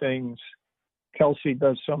amazing things. Kelsey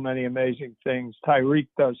does so many amazing things. Tyreek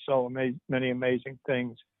does so many amazing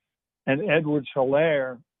things. And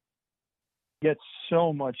Edwards-Helaire gets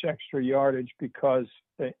so much extra yardage because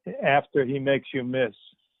after he makes you miss.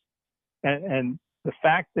 And the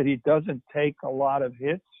fact that he doesn't take a lot of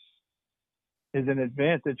hits is an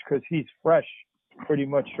advantage because he's fresh pretty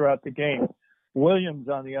much throughout the game. Williams,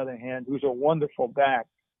 on the other hand, who's a wonderful back,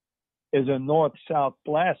 is a north-south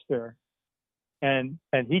blaster, and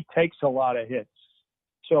he takes a lot of hits.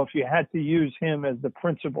 So if you had to use him as the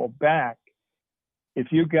principal back,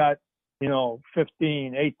 if you got,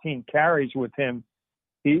 15, 18 carries with him,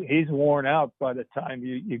 he's worn out by the time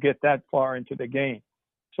you get that far into the game.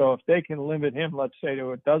 So if they can limit him, let's say,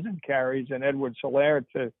 to a dozen carries and Edwards-Helaire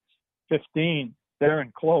to 15, they're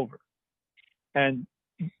in clover. And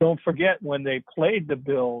don't forget, when they played the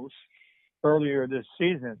Bills earlier this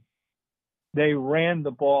season, they ran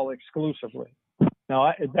the ball exclusively.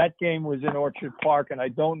 Now, that game was in Orchard Park, and I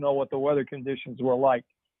don't know what the weather conditions were like.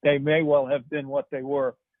 They may well have been what they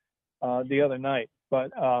were the other night,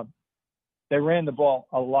 but they ran the ball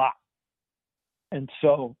a lot. And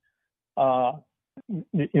so,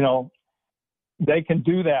 they can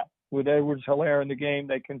do that with Edwards-Helaire in the game.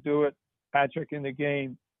 They can do it. Patrick in the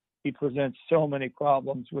game. He presents so many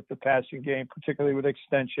problems with the passing game, particularly with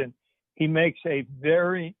extension. He makes a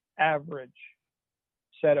very average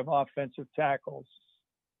set of offensive tackles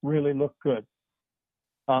really look good.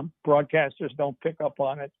 Broadcasters don't pick up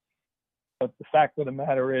on it, but the fact of the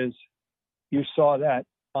matter is you saw that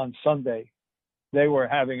on Sunday. They were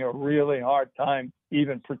having a really hard time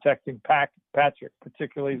even protecting Patrick,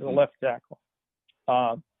 particularly the left tackle.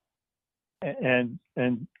 And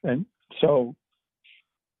so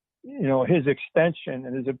his extension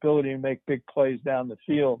and his ability to make big plays down the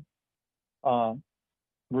field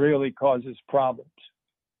really causes problems.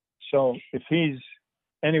 So if he's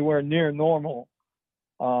anywhere near normal,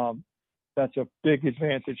 that's a big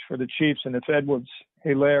advantage for the Chiefs. And if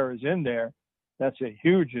Edwards-Helaire is in there, that's a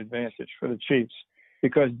huge advantage for the Chiefs,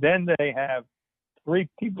 because then they have three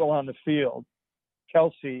people on the field,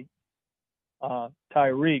 Kelce,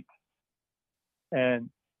 Tyreek, and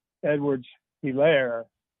Edwards-Helaire,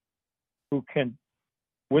 who can,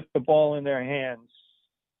 with the ball in their hands,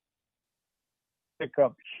 pick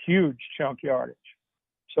up huge chunk yardage.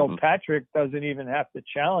 So Patrick doesn't even have to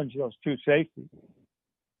challenge those two safeties.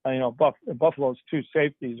 Buffalo's two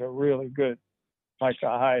safeties are really good, Micah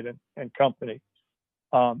Hyde and company.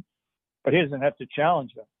 But he doesn't have to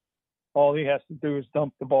challenge them. All he has to do is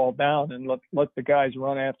dump the ball down and let the guys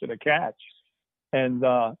run after the catch. And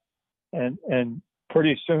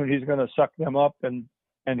pretty soon he's going to suck them up and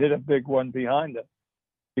hit a big one behind them,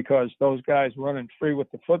 because those guys running free with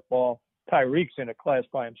the football, Tyreek's in a class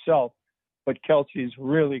by himself, but Kelce's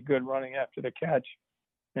really good running after the catch,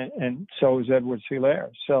 and so is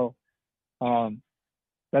Edwards-Helaire. So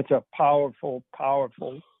that's a powerful,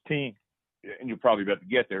 powerful team. And you're probably about to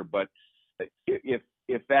get there, but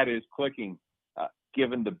if that is clicking,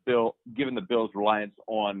 given the Bills' reliance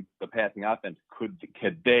on the passing offense, could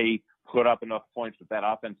they put up enough points with that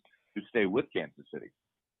offense to stay with Kansas City?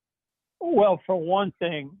 Well, for one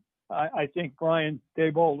thing, I think Brian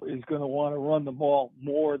Daboll is going to want to run the ball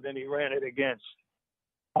more than he ran it against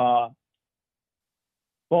Baltimore.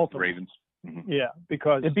 Ravens. Mm-hmm. Yeah,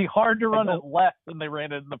 because it'd be hard to run it less than they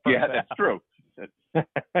ran it in the first half. That's true.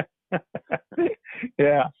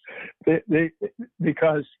 Yeah,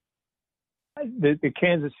 because the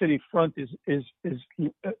Kansas City front is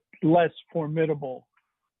less formidable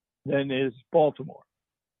than is Baltimore.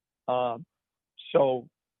 So,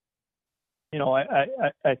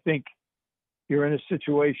 I think you're in a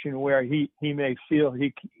situation where he may feel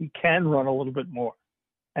he can run a little bit more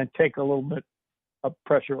and take a little bit of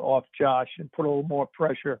pressure off Josh and put a little more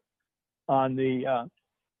pressure on the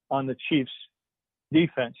Chiefs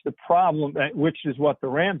defense. The problem, which is what the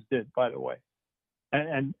Rams did, by the way,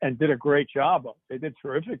 and did a great job of. They did a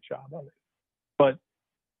terrific job of it. But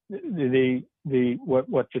the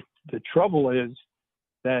trouble is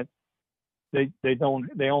that they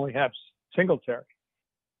only have Singletary.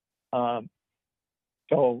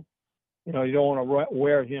 So you don't want to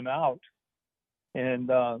wear him out, and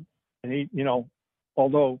he,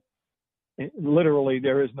 although literally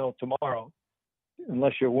there is no tomorrow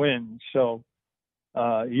unless you win. So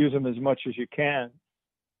use him as much as you can.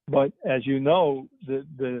 But as you know,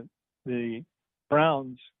 the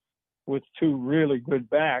Browns, with two really good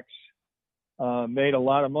backs, made a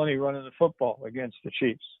lot of money running the football against the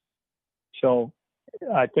Chiefs. So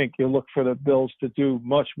I think you look for the Bills to do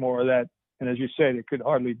much more of that. And as you say, they could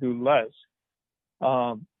hardly do less.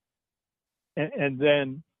 And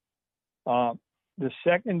then the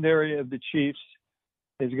secondary of the Chiefs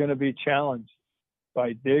is going to be challenged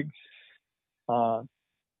by Diggs.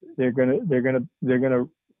 They're going to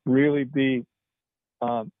really be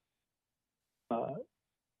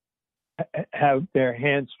have their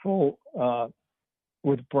hands full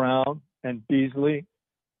with Brown and Beasley.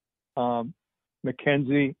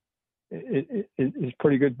 McKenzie is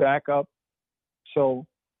pretty good backup. So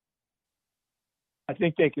I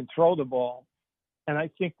think they can throw the ball, and I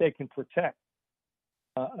think they can protect.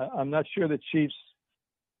 I'm not sure the Chiefs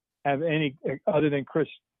have any, other than Chris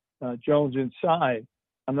Jones inside,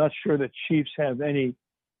 I'm not sure the Chiefs have any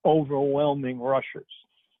overwhelming rushers.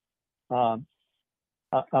 I'm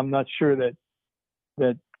not sure that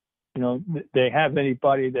they have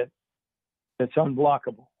anybody that's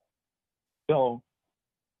unblockable. So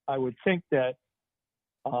I would think that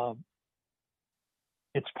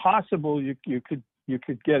it's possible you could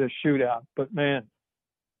get a shootout, but man,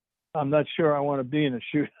 I'm not sure I want to be in a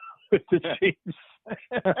shootout with the Chiefs.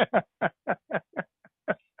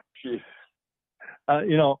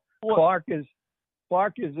 Clark is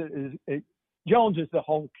Jones is the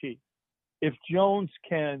whole key. If Jones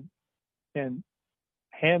can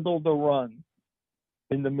handle the run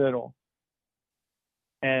in the middle,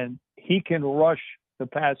 and he can rush the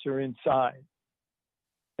passer inside,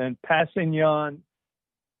 then Passignon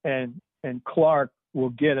and Clark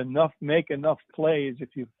will make enough plays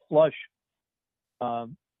if you flush the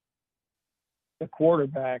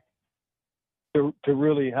quarterback to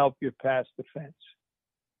really help your pass defense.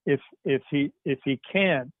 If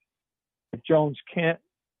Jones can't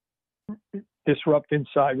disrupt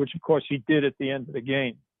inside, which of course he did at the end of the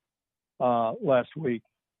game last week,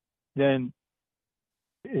 then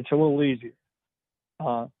it's a little easier.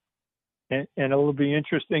 and it'll be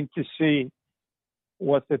interesting to see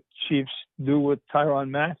what the Chiefs do with Tyrann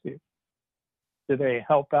Mathieu. Do they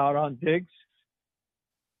help out on Diggs?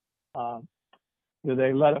 Do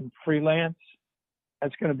they let him freelance?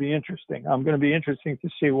 That's going to be interesting. I'm going to be interesting to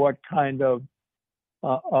see what kind of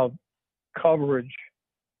coverage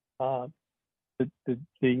the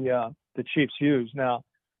Chiefs use. Now,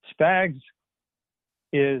 Spags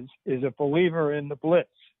is a believer in the blitz,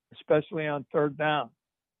 especially on third down.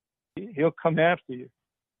 He'll come after you,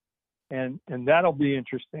 and that'll be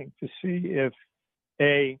interesting to see if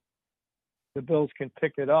the Bills can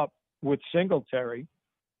pick it up with Singletary,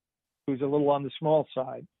 who's a little on the small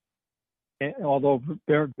side, although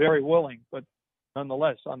they're very willing, but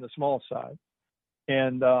nonetheless on the small side,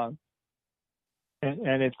 and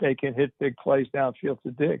if they can hit big plays downfield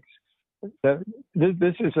to Diggs.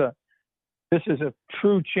 This is a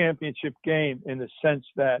true championship game in the sense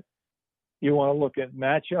that you want to look at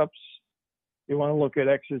matchups, you want to look at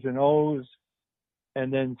X's and O's,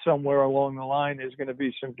 and then somewhere along the line there's going to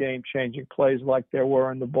be some game-changing plays like there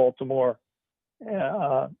were in the Baltimore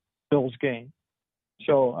Bills game.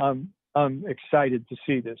 So I'm excited to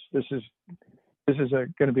see this. This is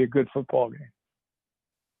going to be a good football game.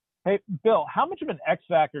 Hey, Bill, how much of an X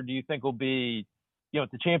factor do you think will be,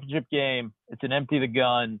 it's a championship game, it's an empty the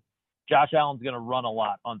gun, Josh Allen's going to run a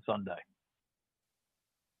lot on Sunday?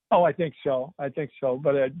 Oh, I think so.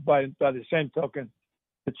 But by the same token,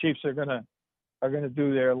 the Chiefs are going to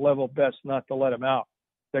do their level best not to let him out.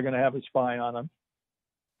 They're going to have a spy on him.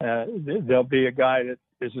 There'll be a guy that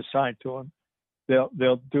is assigned to him.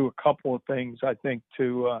 They'll do a couple of things, I think,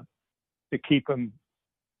 to keep him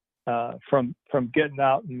from getting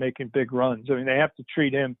out and making big runs. I mean, they have to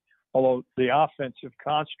treat him, although the offensive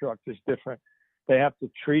construct is different, they have to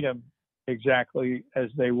treat him exactly as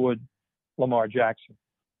they would Lamar Jackson.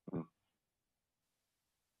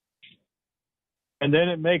 And then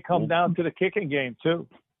it may come down to the kicking game too,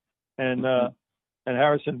 and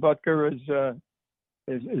Harrison Butker is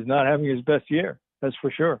not having his best year. That's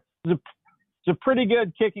for sure. It's a pretty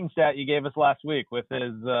good kicking stat you gave us last week with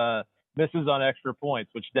his misses on extra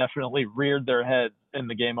points, which definitely reared their head in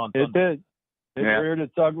the game on Sunday. It reared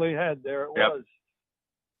its ugly head. There it was.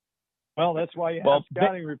 Well, that's why you have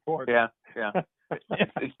scouting reports. Yeah.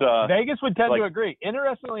 Vegas would tend to agree.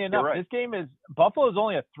 Interestingly enough, This game is Buffalo's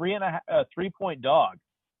only a 3.5-point dog.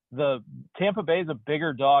 The Tampa Bay is a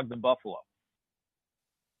bigger dog than Buffalo.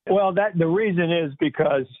 Well, the reason is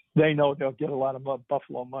because they know they'll get a lot of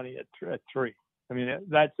Buffalo money at 3. I mean,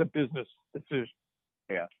 that's a business decision.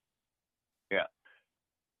 Yeah.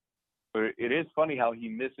 But it is funny how he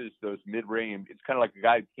misses those mid-range. It's kind of like a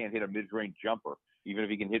guy who can't hit a mid-range jumper, even if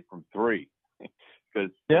he can hit from 3.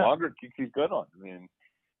 Because the longer kicks he's good on. I mean,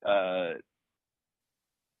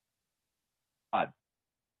 odd.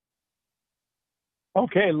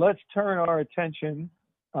 Okay, let's turn our attention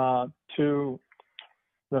to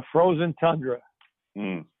the frozen tundra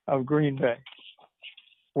of Green Bay.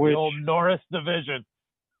 The old Norris division.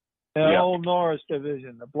 The old Norris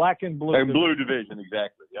division, the black and blue division. Blue division,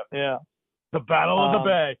 exactly. Yep. Yeah. The Battle of the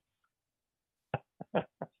Bay.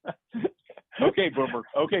 Okay, Boomer.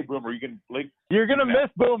 You're gonna miss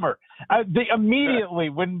Boomer. Immediately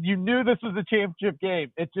when you knew this was a championship game,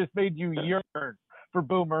 it just made you yearn for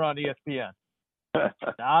Boomer on ESPN.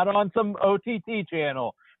 Not on some OTT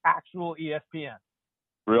channel, actual ESPN.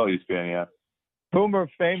 Real ESPN, yeah. Boomer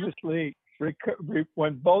famously,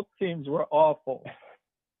 when both teams were awful,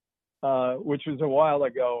 which was a while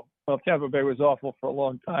ago. Well, Tampa Bay was awful for a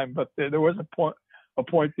long time, but there was a point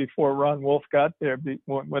before Ron Wolf got there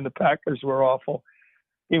when the Packers were awful.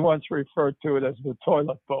 He once referred to it as the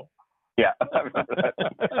toilet bowl. Yeah.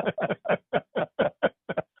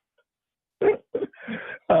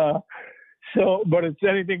 But it's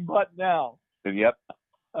anything but now. Yep.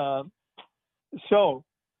 So,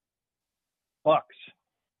 Bucks,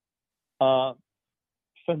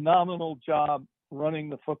 phenomenal job running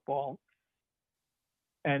the football.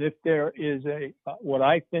 And if there is what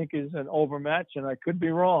I think is an overmatch, and I could be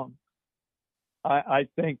wrong, I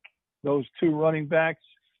think those two running backs,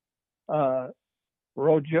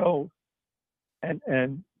 Rojo and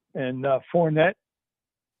Fournette,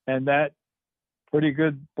 and that pretty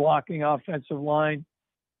good blocking offensive line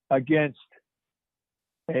against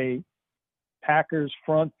a Packers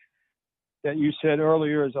front that you said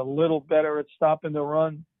earlier is a little better at stopping the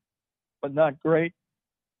run, but not great.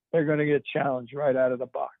 They're going to get challenged right out of the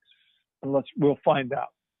box. And we'll find out.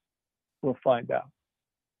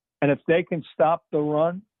 And if they can stop the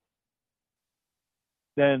run,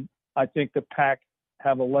 then I think the Pack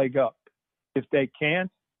have a leg up. If they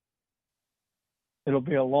can't, it'll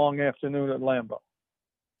be a long afternoon at Lambeau.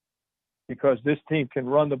 because this team can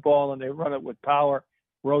run the ball and they run it with power.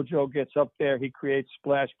 Rojo gets up there, he creates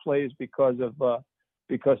splash plays because of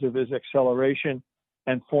his acceleration,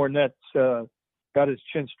 and Fournette's got his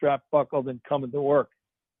chin strap buckled and coming to work,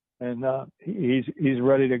 and he's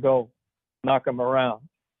ready to go knock him around.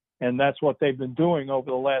 And that's what they've been doing over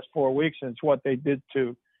the last 4 weeks, and it's what they did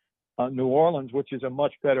to New Orleans, which is a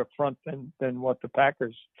much better front than what the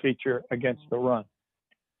Packers feature against the run.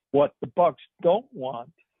 What the Bucks don't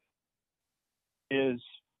want is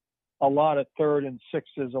a lot of 3rd and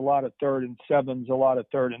 6s, a lot of 3rd and 7s, a lot of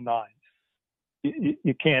 3rd and 9s.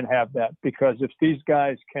 You can't have that, because if these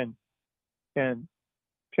guys can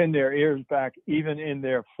pin their ears back even in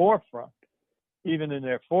their forefront,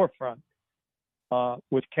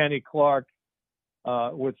 with Kenny Clark,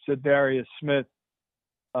 with Za'Darius Smith,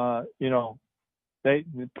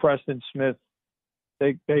 Preston Smith,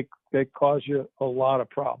 they cause you a lot of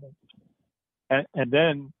problems, and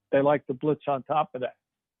then they like to blitz on top of that.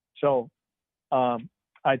 So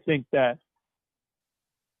I think that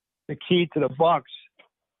the key to the Bucks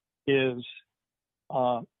is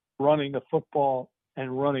running the football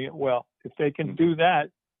and running it well. If they can do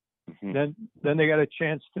that, then they got a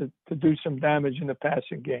chance to do some damage in the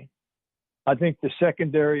passing game. I think the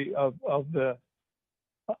secondary of the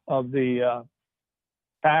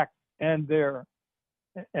Pack and their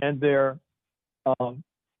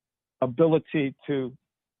ability to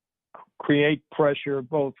create pressure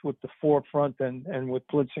both with the forefront and with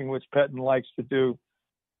blitzing, which Pettine likes to do,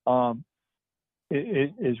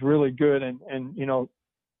 is really good. And it'll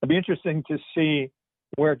be interesting to see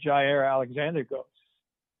where Jair Alexander goes.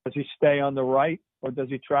 Does he stay on the right, or does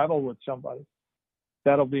he travel with somebody?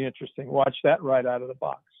 That'll be interesting. Watch that right out of the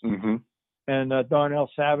box. And Darnell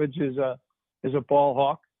Savage is a ball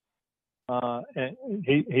hawk, and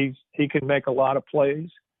he can make a lot of plays.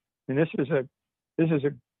 And this is a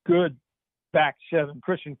good back seven.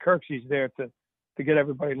 Christian Kirksey's there to get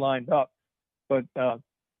everybody lined up, but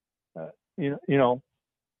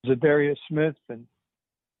Za'Darius Smith and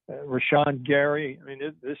Rashawn Gary. I mean,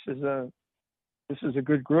 this is a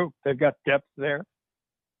good group. They've got depth there.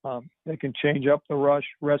 They can change up the rush,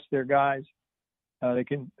 rest their guys.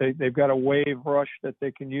 They've got a wave rush that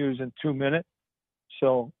they can use in 2 minutes.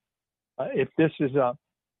 So if this is a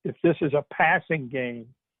passing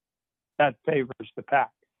game, that favors the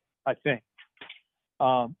Pack, I think.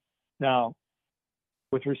 Now,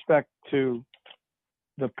 with respect to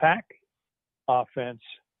the Pack offense,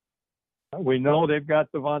 we know they've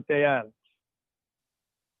got Davante Adams.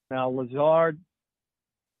 Now, Lazard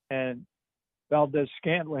and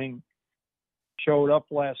Valdez-Scantling showed up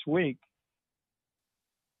last week,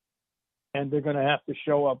 and they're going to have to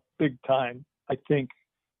show up big time, I think,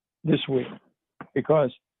 this week,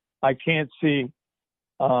 because I can't see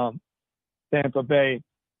Tampa Bay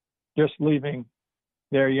just leaving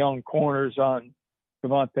their young corners on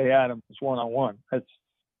Davante Adams one-on-one. That's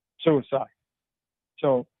suicide.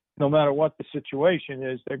 So no matter what the situation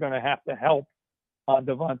is, they're going to have to help on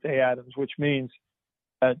Davante Adams, which means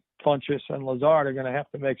that Funchess and Lazard are going to have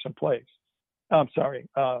to make some plays. I'm sorry,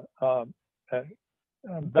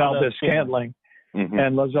 Valdez-Scantling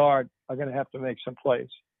and Lazard are going to have to make some plays.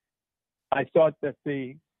 I thought that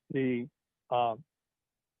the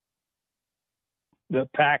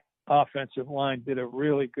Pack offensive line did a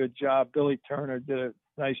really good job. Billy Turner did a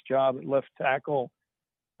nice job at left tackle.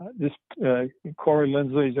 Corey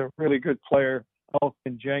Linsley is a really good player.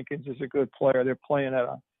 Elton Jenkins is a good player. They're playing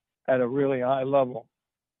at a really high level,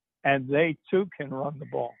 and they too can run the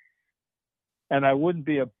ball. And I wouldn't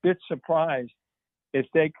be a bit surprised if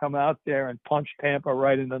they come out there and punch Tampa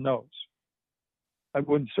right in the nose. That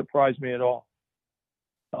wouldn't surprise me at all.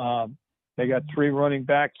 They got 3 running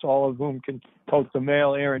backs, all of whom can tote the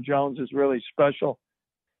mail. Aaron Jones is really special.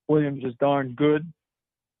 Williams is darn good.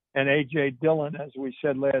 And A.J. Dillon, as we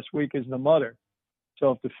said last week, is the mother.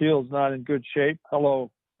 So if the field's not in good shape, hello,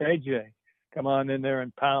 A.J., come on in there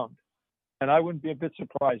and pound. And I wouldn't be a bit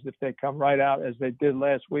surprised if they come right out as they did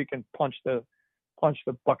last week and punch the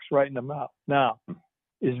Bucks right in the mouth. Now,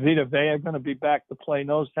 is Vita Vea going to be back to play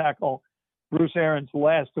nose tackle? Bruce Arians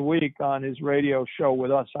last week on his radio show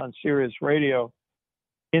with us on Sirius Radio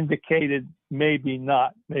indicated maybe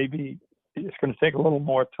not. Maybe it's going to take a little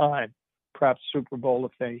more time, perhaps Super Bowl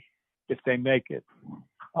if they make it.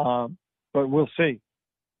 But we'll see.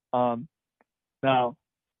 Now,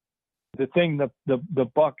 the thing the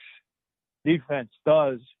Bucks defense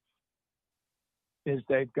does is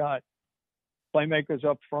they've got playmakers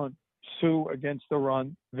up front, Sue against the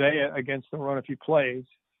run, Vea against the run if he plays.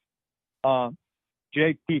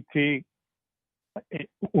 JPP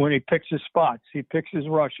when he picks his spots. He picks his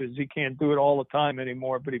rushes. He can't do it all the time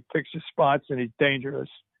anymore, but he picks his spots and he's dangerous.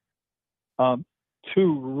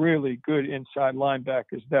 Two really good inside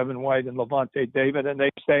linebackers, Devin White and Levante David, and they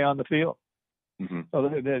stay on the field. Mm-hmm. So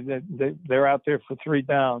they're out there for 3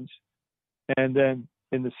 downs. And then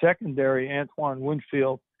in the secondary, Antoine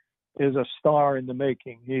Winfield is a star in the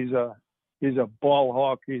making. He's a ball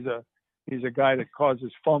hawk. He's a guy that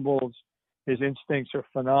causes fumbles. His instincts are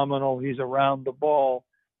phenomenal. He's around the ball.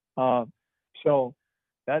 So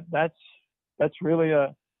that's really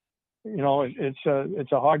it's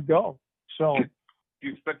a hard go. So do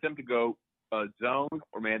you expect them to go zone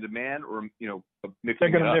or man-to-man, or they're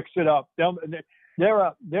going to mix it up?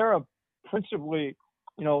 They're a principally,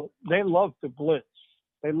 they love to blitz.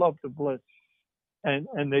 They love to blitz,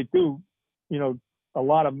 and they do, a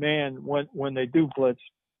lot of man when they do blitz.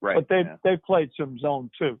 Right. But they played some zone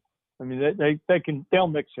too. I mean, they'll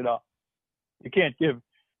mix it up. You can't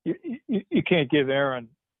give Aaron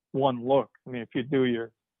one look. I mean, if you do,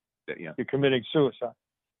 you're committing suicide.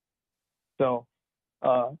 So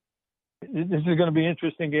this is going to be an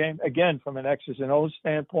interesting game again from an X's and O's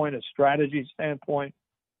standpoint, a strategy standpoint.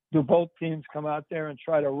 Do both teams come out there and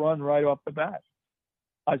try to run right off the bat?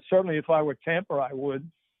 Certainly, if I were Tampa, I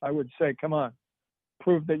would say, come on,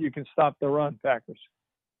 prove that you can stop the run, Packers.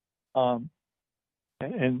 And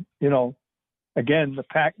again, the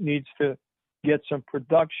Pack needs to get some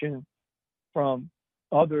production from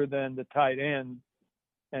other than the tight end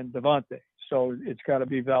and Devontae. So it's got to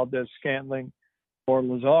be Valdez-Scantling or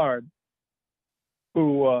Lazard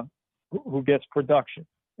who gets production.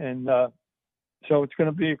 And so it's going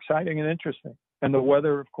to be exciting and interesting. And the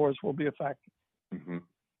weather, of course, will be a factor. Mm-hmm.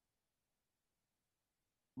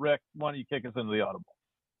 Rick, why don't you kick us into the audible?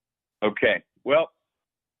 Okay. Well,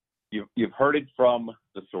 you've heard it from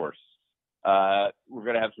the source. We're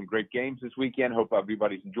going to have some great games this weekend. Hope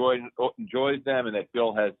everybody enjoys them, and that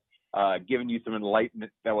Bill has given you some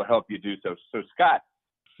enlightenment that will help you do so. So, Scott,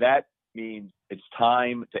 that means it's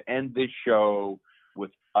time to end this show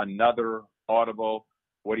with another audible.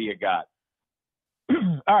 What do you got?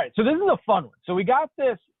 All right, so this is a fun one. So we got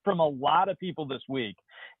this from a lot of people this week,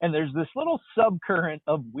 and there's this little subcurrent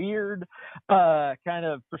of weird, kind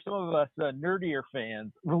of, for some of us nerdier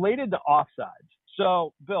fans, related to offsides.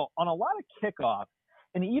 So, Bill, on a lot of kickoffs,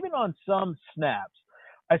 and even on some snaps,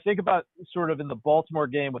 I think about sort of in the Baltimore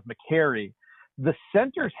game with McCary, the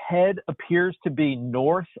center's head appears to be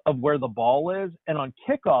north of where the ball is, and on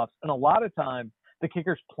kickoffs, and a lot of times, the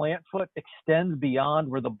kicker's plant foot extends beyond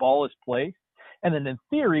where the ball is placed, and then in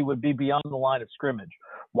theory would be beyond the line of scrimmage.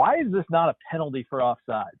 Why is this not a penalty for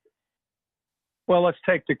offside? Well, let's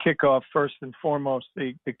take the kickoff first and foremost.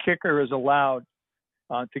 The kicker is allowed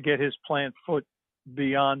to get his plant foot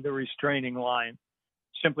beyond the restraining line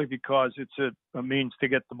simply because it's a means to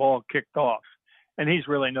get the ball kicked off. And he's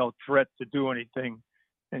really no threat to do anything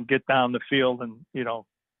and get down the field and,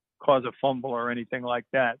 cause a fumble or anything like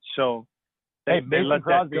that. So they let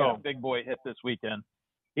Crosby that go. Had a big boy hit this weekend.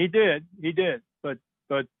 He did.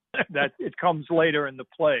 But that it comes later in the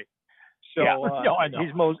play. So I know.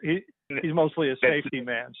 He's mostly a safety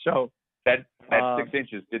man. So that 6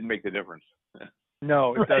 inches didn't make the difference.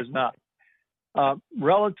 No, it does not.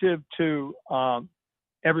 Relative to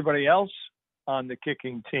everybody else on the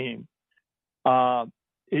kicking team,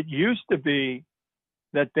 it used to be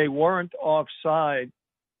that they weren't offside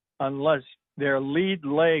unless their lead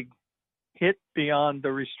leg hit beyond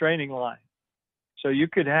the restraining line. So you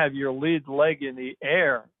could have your lead leg in the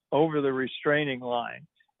air over the restraining line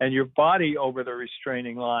and your body over the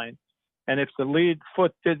restraining line. And if the lead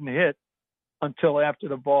foot didn't hit until after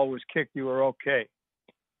the ball was kicked, you were okay.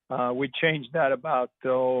 We changed that about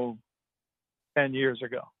 10 years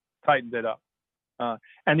ago, tightened it up.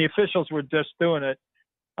 And the officials were just doing it.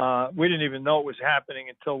 We didn't even know it was happening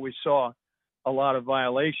until we saw a lot of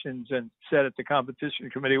violations and said at the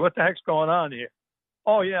competition committee, what the heck's going on here?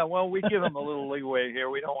 Oh, yeah, well, we give them a little leeway here.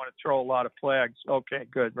 We don't want to throw a lot of flags. Okay,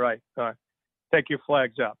 good, right. Take your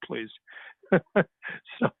flags out, please.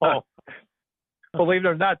 So, believe it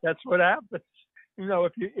or not, that's what happens.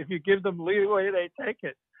 If you give them leeway, they take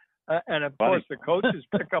it. And, of course, the coaches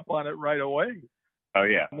pick up on it right away. Oh,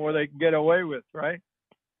 yeah. The more they can get away with, right?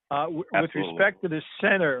 With respect to the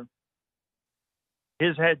center,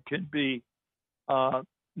 his head can be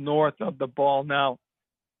north of the ball. Now,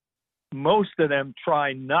 most of them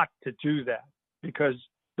try not to do that because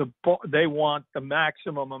they want the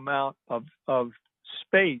maximum amount of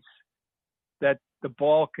space that the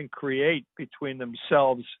ball can create between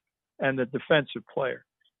themselves and the defensive player.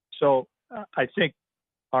 So I think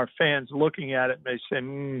our fans looking at it may say,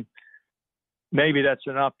 maybe that's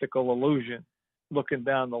an optical illusion. looking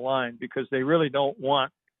down the line because they really don't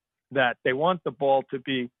want that. They want the ball to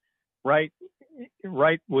be right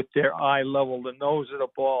with their eye level, the nose of the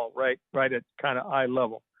ball, right at kind of eye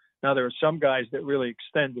level. Now, there are some guys that really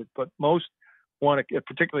extend it, but most want to,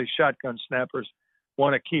 particularly shotgun snappers,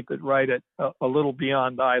 want to keep it right at a little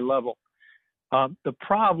beyond eye level. The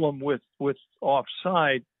problem with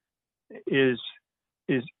offside is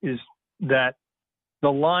that the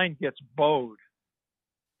line gets bowed,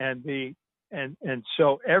 and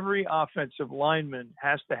so every offensive lineman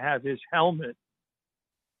has to have his helmet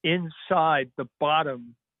inside the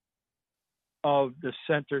bottom of the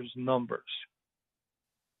center's numbers.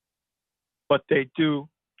 But they do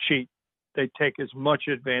cheat. They take as much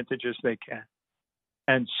advantage as they can.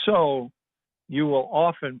 And so you will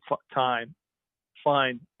often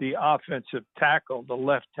find the offensive tackle, the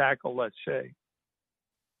left tackle, let's say,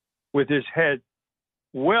 with his head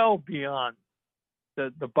well beyond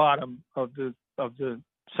the bottom of the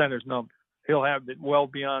center's number. He'll have it well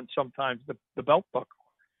beyond sometimes the belt buckle.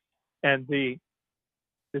 And the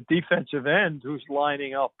defensive end who's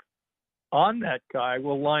lining up on that guy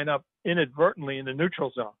will line up inadvertently in the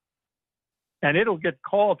neutral zone. And it'll get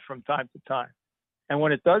called from time to time. And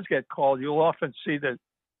when it does get called, you'll often see the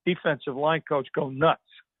defensive line coach go nuts.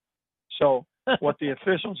 So what the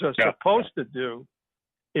officials are supposed to do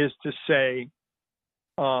is to say,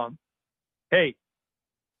 hey,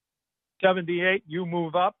 78, you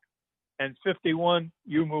move up, and 51,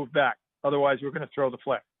 you move back. Otherwise, we're going to throw the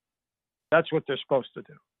flag. That's what they're supposed to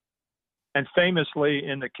do. And famously,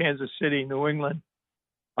 in the Kansas City, New England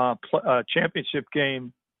championship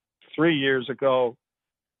game 3 years ago,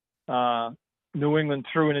 New England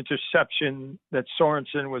threw an interception that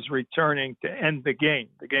Sorensen was returning to end the game.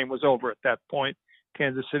 The game was over at that point.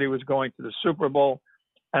 Kansas City was going to the Super Bowl,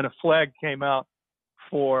 and a flag came out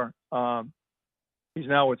for he's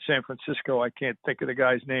now with San Francisco. I can't think of the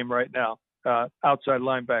guy's name right now. Outside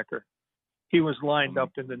linebacker. He was lined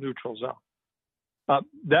up in the neutral zone.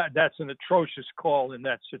 That's an atrocious call in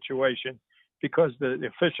that situation because the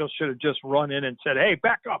officials should have just run in and said, "Hey,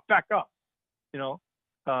 back up."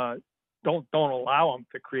 Don't allow them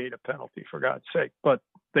to create a penalty, for God's sake. But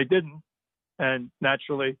they didn't, and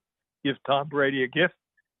naturally give Tom Brady a gift,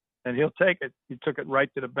 and he'll take it. He took it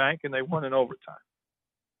right to the bank, and they won in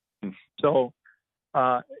overtime. So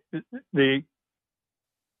do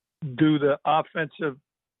the offensive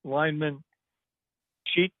linemen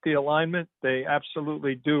cheat the alignment? They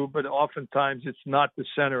absolutely do, but oftentimes it's not the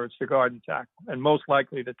center, it's the guard and tackle, and most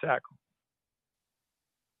likely the tackle.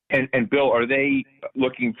 And Bill, are they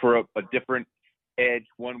looking for a different edge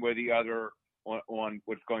one way or the other on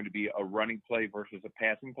what's going to be a running play versus a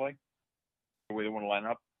passing play? The way they want to line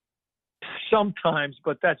up? Sometimes,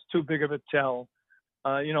 but that's too big of a tell.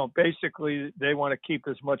 Basically they want to keep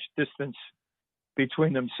as much distance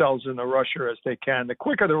between themselves and the rusher as they can. The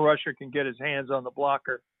quicker the rusher can get his hands on the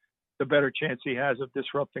blocker, the better chance he has of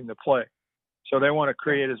disrupting the play. So they want to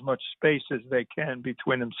create as much space as they can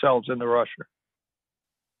between themselves and the rusher.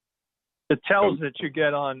 The tells that you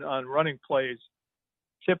get on running plays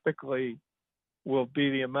typically will be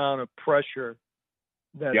the amount of pressure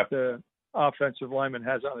that the offensive lineman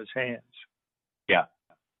has on his hands. Yeah.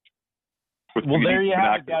 Well, there you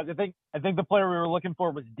have it, guys. I think the player we were looking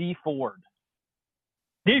for was D Ford.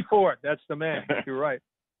 D Ford, that's the man. You're right.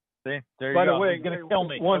 See, there you go. By the way, he's going to kill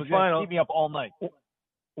me. Keep me up all night.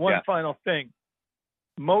 One final thing.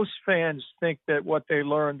 Most fans think that what they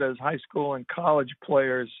learned as high school and college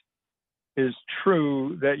players is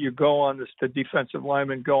true, that you go on the defensive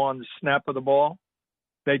linemen go on the snap of the ball.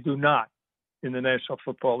 They do not in the National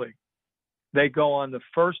Football League. They go on the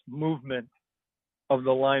first movement of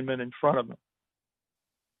the lineman in front of them.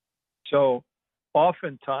 So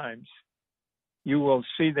oftentimes you will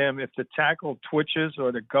see them, if the tackle twitches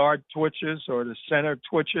or the guard twitches or the center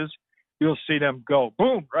twitches, you'll see them go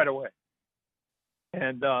boom right away.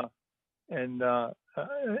 And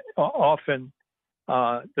often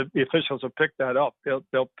the officials will pick that up.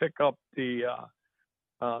 They'll pick up the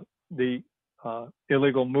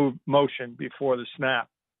illegal motion before the snap,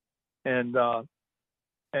 and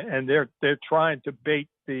they're trying to bait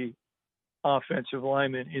the offensive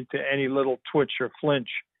lineman into any little twitch or flinch.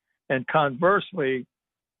 And conversely,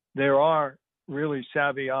 there are really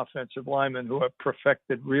savvy offensive linemen who have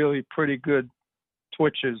perfected really pretty good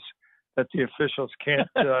twitches that the officials can't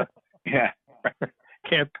pick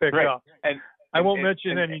up. And I won't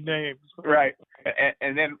mention any names. Right.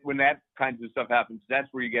 And then when that kinds of stuff happens, that's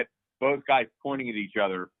where you get both guys pointing at each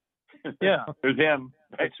other. Yeah. It was him.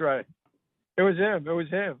 That's right. It was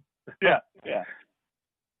him. Yeah. Yeah.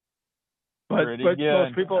 But Pretty good.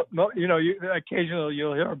 most people, occasionally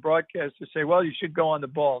you'll hear a broadcaster say, "Well, you should go on the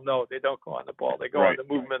ball." No, they don't go on the ball. They go on the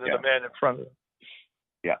movement of the man in front of them.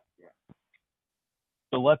 Yeah.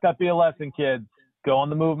 So let that be a lesson, kids. Go on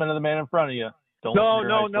the movement of the man in front of you. Don't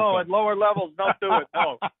No. At lower levels, don't do it.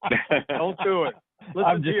 No, don't do it.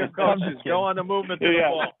 Listen to your coaches. Go on the movement of the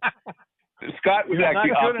ball. Scott was actually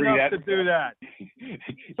not good offering enough that. to do that.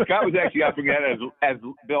 Scott was actually offering that as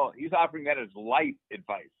Bill. He's offering that as life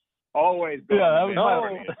advice. Always.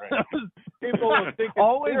 People will think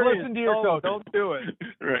always serious. listen to your coach. Don't do it.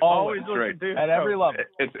 Right. Always listen to your at every level.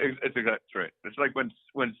 It's that's right. It's like when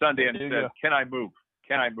Sundance says, "Can I move?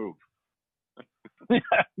 Can I move?"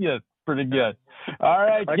 Yes, pretty good. All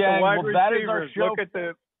right, like gang. Wide Well, that is our receivers,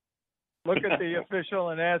 show. Look at the official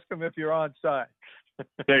and ask him if you're onside.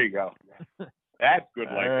 There you go. That's good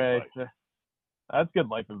life advice. That's good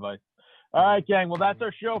life advice. All right, gang. Well, that's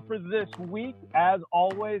our show for this week. As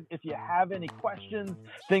always, if you have any questions,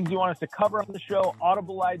 things you want us to cover on the show,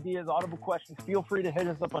 audible ideas, audible questions, feel free to hit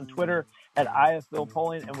us up on Twitter at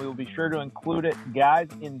ISBillPolling, and we will be sure to include it. Guys,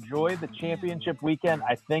 enjoy the championship weekend.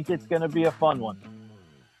 I think it's going to be a fun one.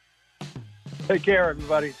 Take care,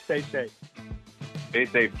 everybody. Stay safe. Stay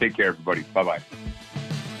safe. Take care, everybody. Bye-bye.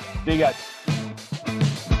 See you guys.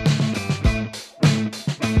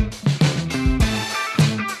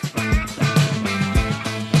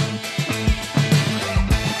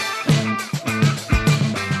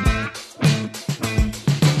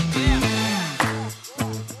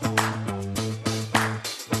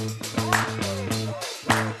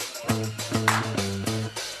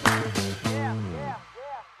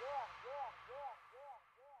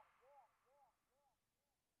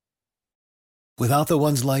 Without the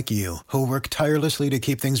ones like you, who work tirelessly to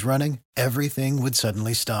keep things running, everything would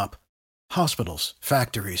suddenly stop. Hospitals,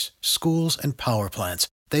 factories, schools, and power plants,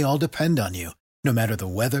 they all depend on you. No matter the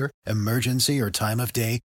weather, emergency, or time of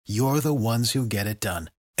day, you're the ones who get it done.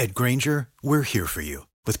 At Grainger, we're here for you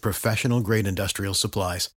with professional-grade industrial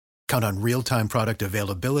supplies. Count on real-time product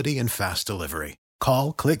availability and fast delivery.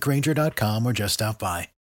 Call, click Grainger.com, or just stop by.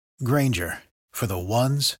 Grainger, for the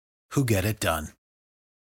ones who get it done.